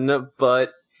son,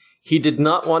 but he did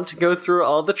not want to go through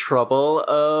all the trouble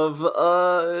of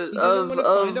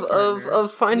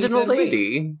finding a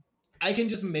lady. I can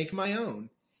just make my own.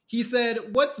 He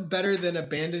said, what's better than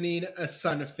abandoning a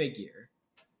son figure?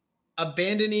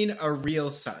 Abandoning a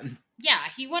real son. Yeah,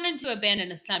 he wanted to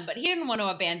abandon a son, but he didn't want to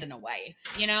abandon a wife,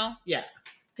 you know? Yeah.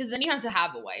 Because then you have to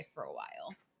have a wife for a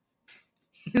while.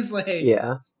 He's like...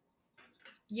 Yeah.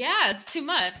 Yeah, it's too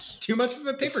much. Too much of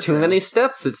a paper It's too trail. many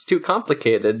steps. It's too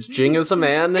complicated. Jing is a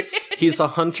man. He's a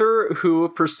hunter who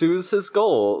pursues his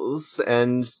goals,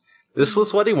 and this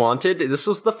was what he wanted. This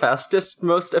was the fastest,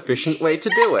 most efficient way to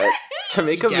do it. To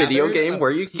make a video game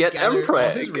where you get gathered all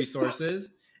his Mpreg. resources,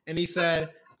 and he said,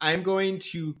 I'm going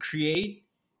to create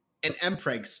an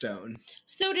Mpreg stone.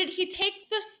 So did he take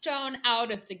the stone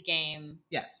out of the game?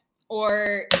 Yes.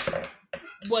 Or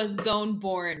was Gon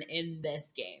born in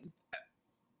this game?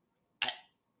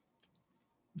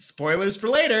 Spoilers for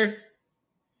later.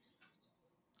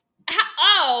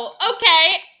 Oh,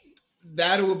 okay.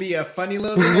 That will be a funny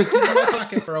little thing I keep in my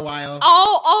pocket for a while.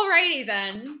 Oh, alrighty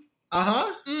then.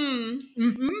 Uh-huh.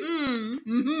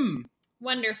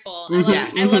 Wonderful.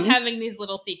 Mhm. I love having these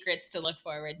little secrets to look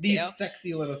forward to. These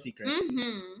sexy little secrets.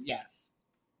 Yes.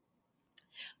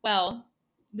 Well,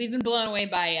 we've been blown away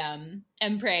by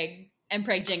Mpreg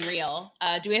Jing Real.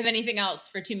 Do we have anything else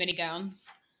for Too Many Gowns?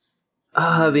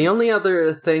 The only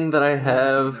other thing that I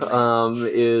have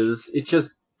is it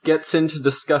just gets into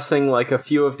discussing like a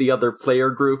few of the other player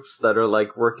groups that are like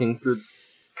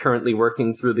currently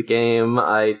working through the game.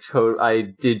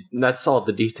 That's all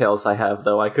the details I have,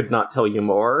 though. I could not tell you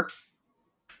more.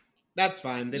 That's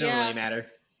fine. They don't really matter.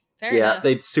 Fair enough.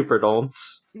 They super don't.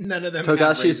 None of them have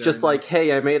Togashi's razor just in them. like,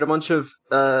 hey, I made a bunch of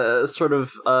Guilds.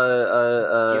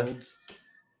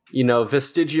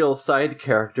 vestigial side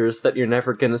characters that you're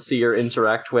never gonna see or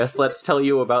interact with. Let's tell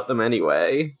you about them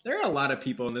anyway. There are a lot of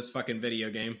people in this fucking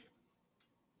video game.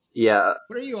 Yeah.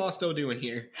 What are you all still doing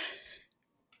here?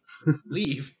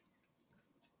 Leave.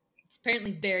 It's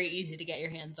apparently very easy to get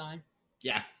your hands on.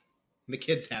 Yeah. The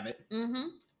kids have it. Mm-hmm.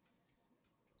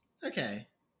 Okay.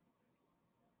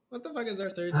 What the fuck is our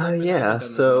third segment? Yeah,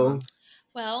 so...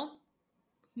 Well,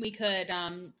 we could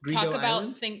talk Greedo about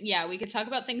Island? we could talk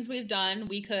about things we've done.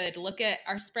 We could look at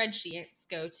our spreadsheets,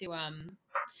 go to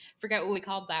forget what we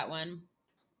called that one.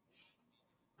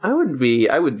 I would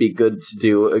be good to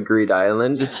do a Greed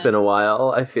Island. It's Yeah. been a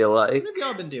while, I feel like. What have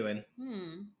y'all been doing?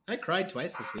 I cried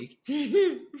twice this week.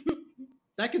 Hmm.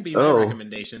 That could be my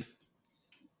recommendation.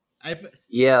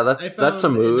 Yeah, I found that's a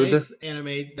mood. nice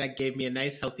anime that gave me a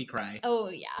nice healthy cry. Oh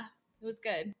yeah, it was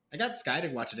good. I got Sky to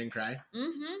watch it and cry.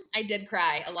 I did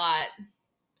cry a lot.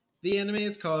 The anime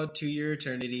is called To Your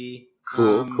Eternity.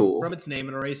 Cool. From its name,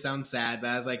 it already sounds sad, but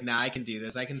I was like, nah, I can do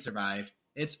this. I can survive.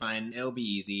 It's fine. It'll be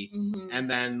easy. And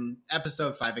then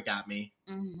episode 5, it got me.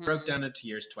 Broke down into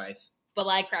tears twice. But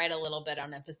I cried a little bit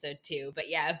on episode 2. But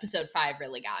yeah, episode 5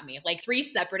 really got me. Like 3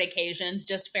 separate occasions,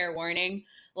 just fair warning.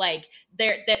 Like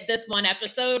this one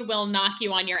episode will knock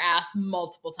you on your ass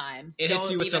multiple times. It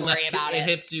hits you with even the left. worry about It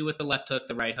hits you with the left hook,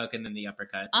 the right hook, and then the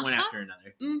uppercut, one after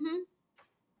another.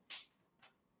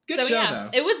 Good show,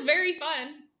 though. It was very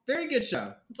fun. Very good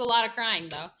show. It's a lot of crying,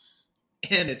 though.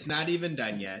 And it's not even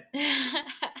done yet.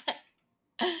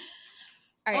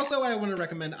 All right. Also, I want to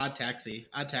recommend Odd Taxi.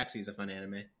 Odd Taxi is a fun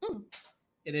anime.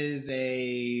 It is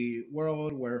a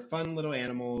world where fun little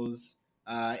animals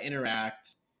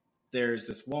interact. There's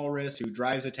this walrus who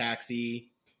drives a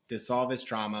taxi to solve his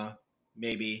trauma.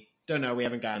 Maybe. Don't know. We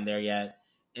haven't gotten there yet.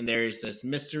 And there's this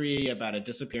mystery about a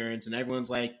disappearance, and everyone's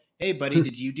like, hey, buddy,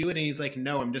 did you do it? And he's like,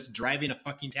 no, I'm just driving a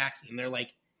fucking taxi. And they're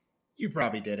like, you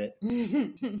probably did it.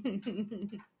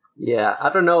 Yeah, I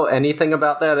don't know anything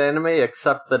about that anime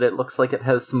except that it looks like it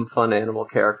has some fun animal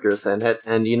characters in it.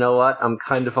 And you know what? I'm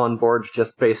kind of on board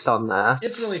just based on that.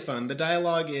 It's really fun. The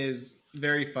dialogue is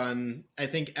very fun. I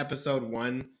think episode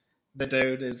 1, the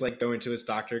dude is like going to his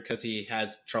doctor because he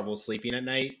has trouble sleeping at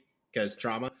night because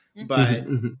trauma. But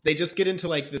they just get into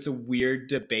like this weird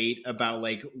debate about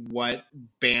like what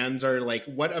bands are like,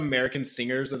 what American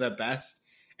singers are the best.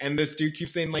 And this dude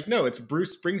keeps saying like, no, it's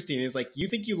Bruce Springsteen. He's like, you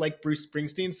think you like Bruce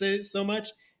Springsteen so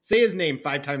much? Say his name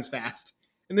 5 times fast.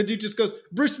 And the dude just goes,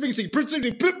 Bruce Springsteen, Bruce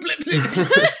Springsteen. Blip, blip, blip. And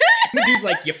the dude's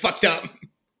like, you fucked up.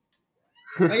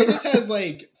 Like, it just has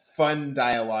like fun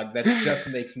dialogue that just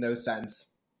makes no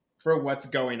sense for what's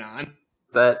going on.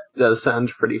 That does sound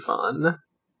pretty fun.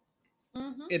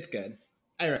 Mm-hmm. It's good.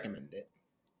 I recommend it.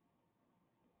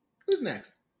 Who's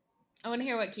next? I want to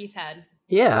hear what Keith had.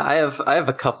 Yeah, I have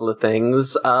a couple of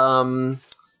things. I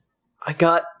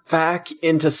got back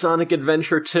into Sonic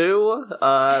Adventure 2.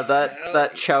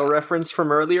 That Chow reference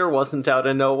from earlier wasn't out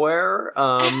of nowhere.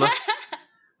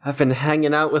 I've been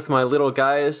hanging out with my little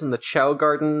guys in the Chow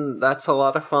Garden. That's a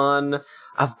lot of fun.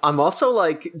 I'm also,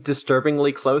 like,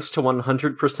 disturbingly close to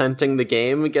 100%ing the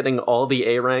game, getting all the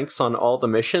A ranks on all the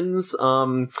missions,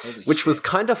 which was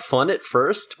kind of fun at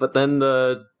first, but then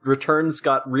the returns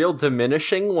got real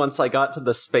diminishing once I got to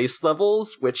the space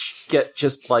levels, which get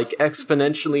just, like,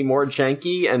 exponentially more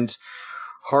janky and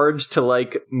hard to,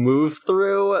 like, move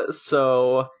through,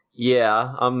 so...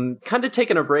 Yeah, I'm kind of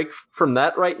taking a break from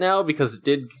that right now because it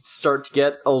did start to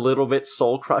get a little bit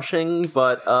soul-crushing,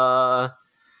 but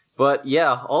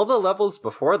yeah, all the levels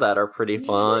before that are pretty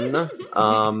fun.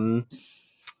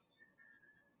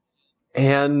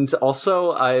 And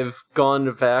also, I've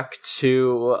gone back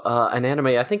to an anime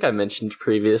I think I mentioned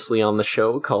previously on the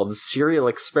show called Serial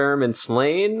Experiments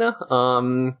Lain.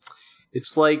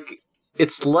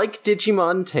 It's like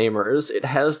Digimon Tamers. It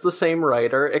has the same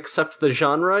writer, except the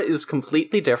genre is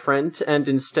completely different, and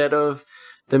instead of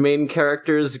the main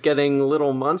characters getting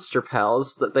little monster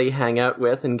pals that they hang out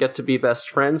with and get to be best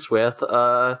friends with,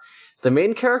 the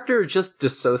main character just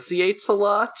dissociates a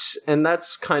lot, and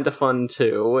that's kind of fun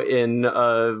too, in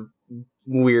a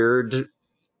weird,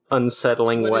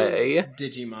 unsettling way. What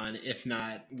is Digimon, if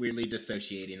not weirdly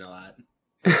dissociating a lot?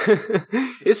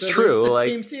 It's so true, the like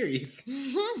same series.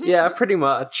 Yeah, pretty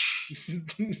much.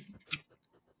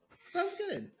 Sounds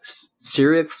good.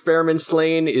 Serial Experiments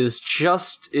Lain is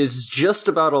just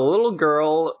about a little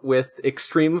girl with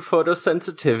extreme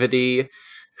photosensitivity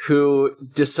who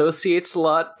dissociates a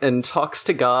lot and talks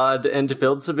to God and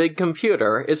builds a big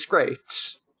computer. It's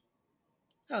great.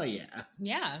 Oh yeah.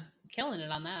 Yeah, killing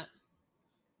it on that.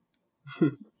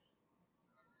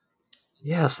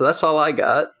 Yeah, so that's all I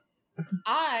got.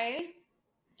 I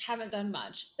haven't done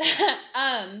much.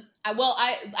 I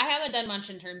haven't done much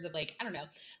in terms of like, I don't know.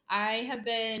 I have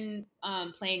been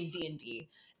playing D&D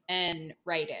and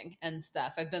writing and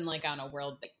stuff. I've been like on a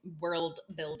world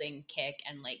building kick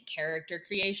and like character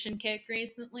creation kick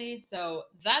recently. So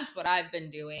that's what I've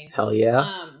been doing. Hell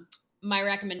yeah. My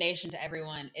recommendation to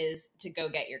everyone is to go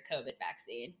get your COVID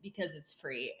vaccine because it's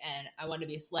free and I want to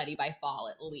be slutty by fall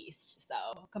at least. So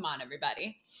come on,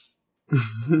 everybody.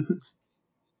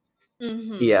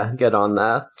 Mm-hmm. Yeah, get on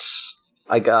that.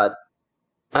 I got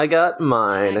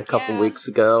mine a couple weeks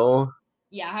ago.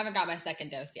 Yeah, I haven't got my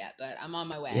second dose yet, but I'm on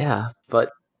my way. Yeah,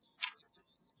 but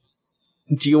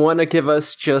do you want to give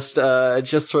us just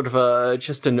sort of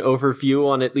just an overview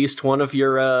on at least one of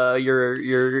your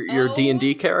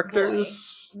D&D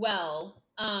characters? Boy. Well,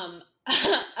 I'm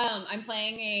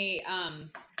playing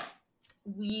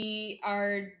we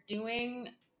are doing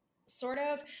sort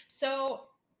of, so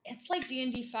it's like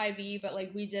D&D 5e, but like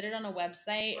we did it on a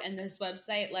website, and this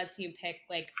website lets you pick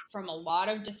like from a lot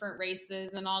of different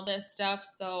races and all this stuff.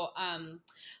 So I'm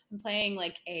playing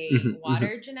like a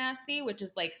water genasi, which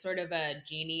is like sort of a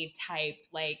genie type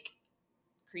like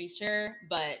creature,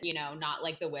 but you know, not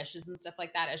like the wishes and stuff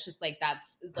like that. It's just like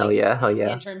that's like, hell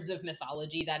yeah. In terms of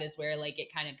mythology, that is where like it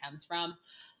kind of comes from.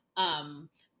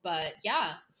 But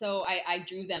yeah, so I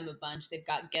drew them a bunch. They've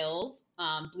got gills,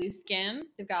 blue skin.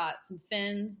 They've got some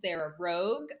fins. They're a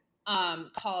rogue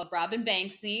called Robin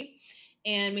Banksy.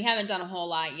 And we haven't done a whole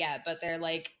lot yet, but they're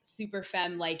like super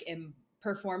femme, like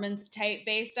performance type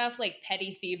based stuff, like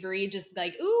petty thievery, just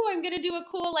like, ooh, I'm gonna do a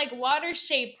cool like water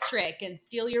shaped trick and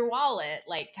steal your wallet,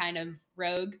 like kind of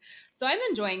rogue. So I'm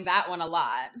enjoying that one a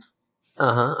lot.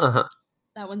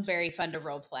 That one's very fun to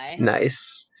role play.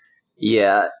 Nice.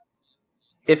 Yeah.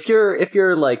 If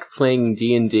you're like playing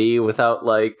D&D without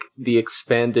like the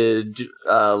expanded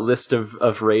list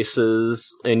of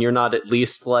races, and you're not at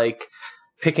least like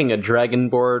picking a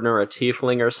dragonborn or a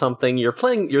tiefling or something,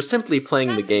 you're simply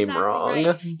playing the game exactly wrong.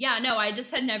 Right. Yeah, no, I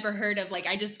just had never heard of, like,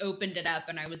 I just opened it up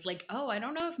and I was like, oh, I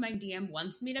don't know if my DM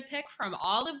wants me to pick from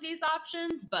all of these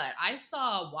options, but I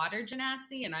saw water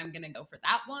genasi and I'm gonna go for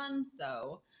that one,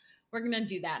 so we're gonna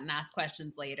do that and ask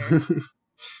questions later.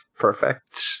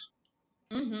 Perfect.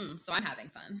 So I'm having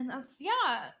fun. And that's,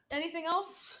 anything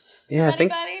else? Yeah, I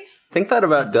think that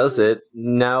about does it.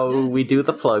 Now we do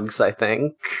the plugs, I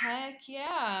think. Heck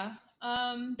yeah.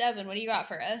 Devin, what do you got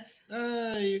for us?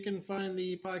 You can find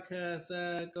the podcast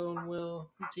at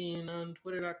GoandWill15 on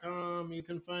Twitter.com. You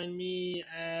can find me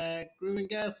at Grooving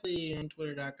Ghastly on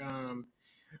Twitter.com.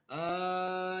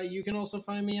 You can also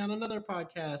find me on another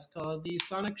podcast called The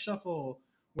Sonic Shuffle,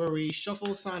 where we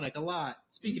shuffle Sonic a lot.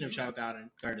 Speaking of Chao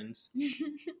Gardens. We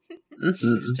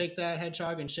just take that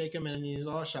hedgehog and shake him, and he's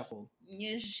all shuffled.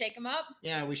 You just shake him up?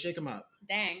 Yeah, we shake him up.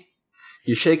 Dang.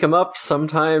 You shake him up,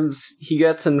 sometimes he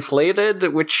gets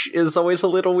inflated, which is always a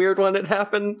little weird when it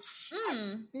happens.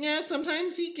 Yeah,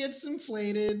 sometimes he gets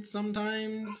inflated.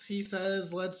 Sometimes he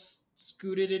says, let's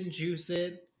scoot it and juice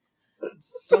it.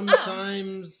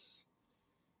 Sometimes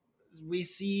we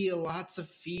see lots of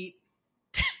feet.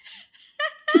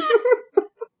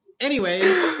 Anyway,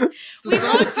 the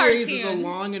Sonic series is a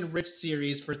long and rich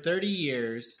series for 30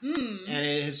 years, and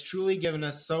it has truly given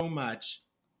us so much.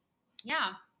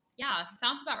 Yeah,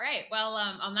 sounds about right. Well,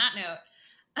 on that note,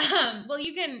 well,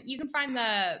 you can find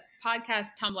the podcast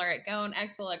Tumblr at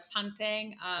GoandXWillX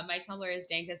Hunting. My Tumblr is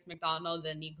Dankus McDonald,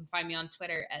 and you can find me on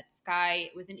Twitter at Sky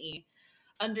with an E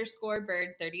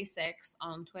 _bird36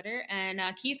 on Twitter. And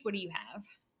Keith, what do you have?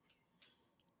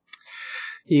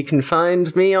 You can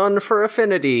find me on For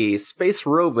Affinity. Space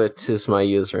Robot is my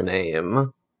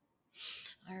username.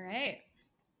 All right.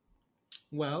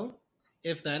 Well,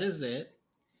 if that is it,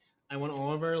 I want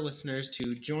all of our listeners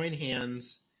to join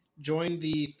hands, join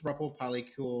the Thruple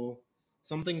Polycool,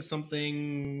 something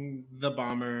the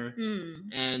bomber,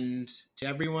 and to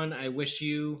everyone, I wish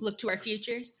you... Look to our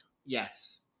futures?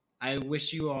 Yes. I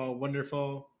wish you all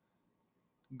wonderful...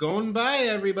 Going by,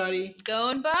 everybody!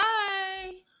 Going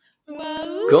by!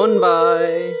 Going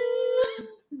by.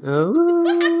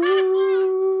 Oh.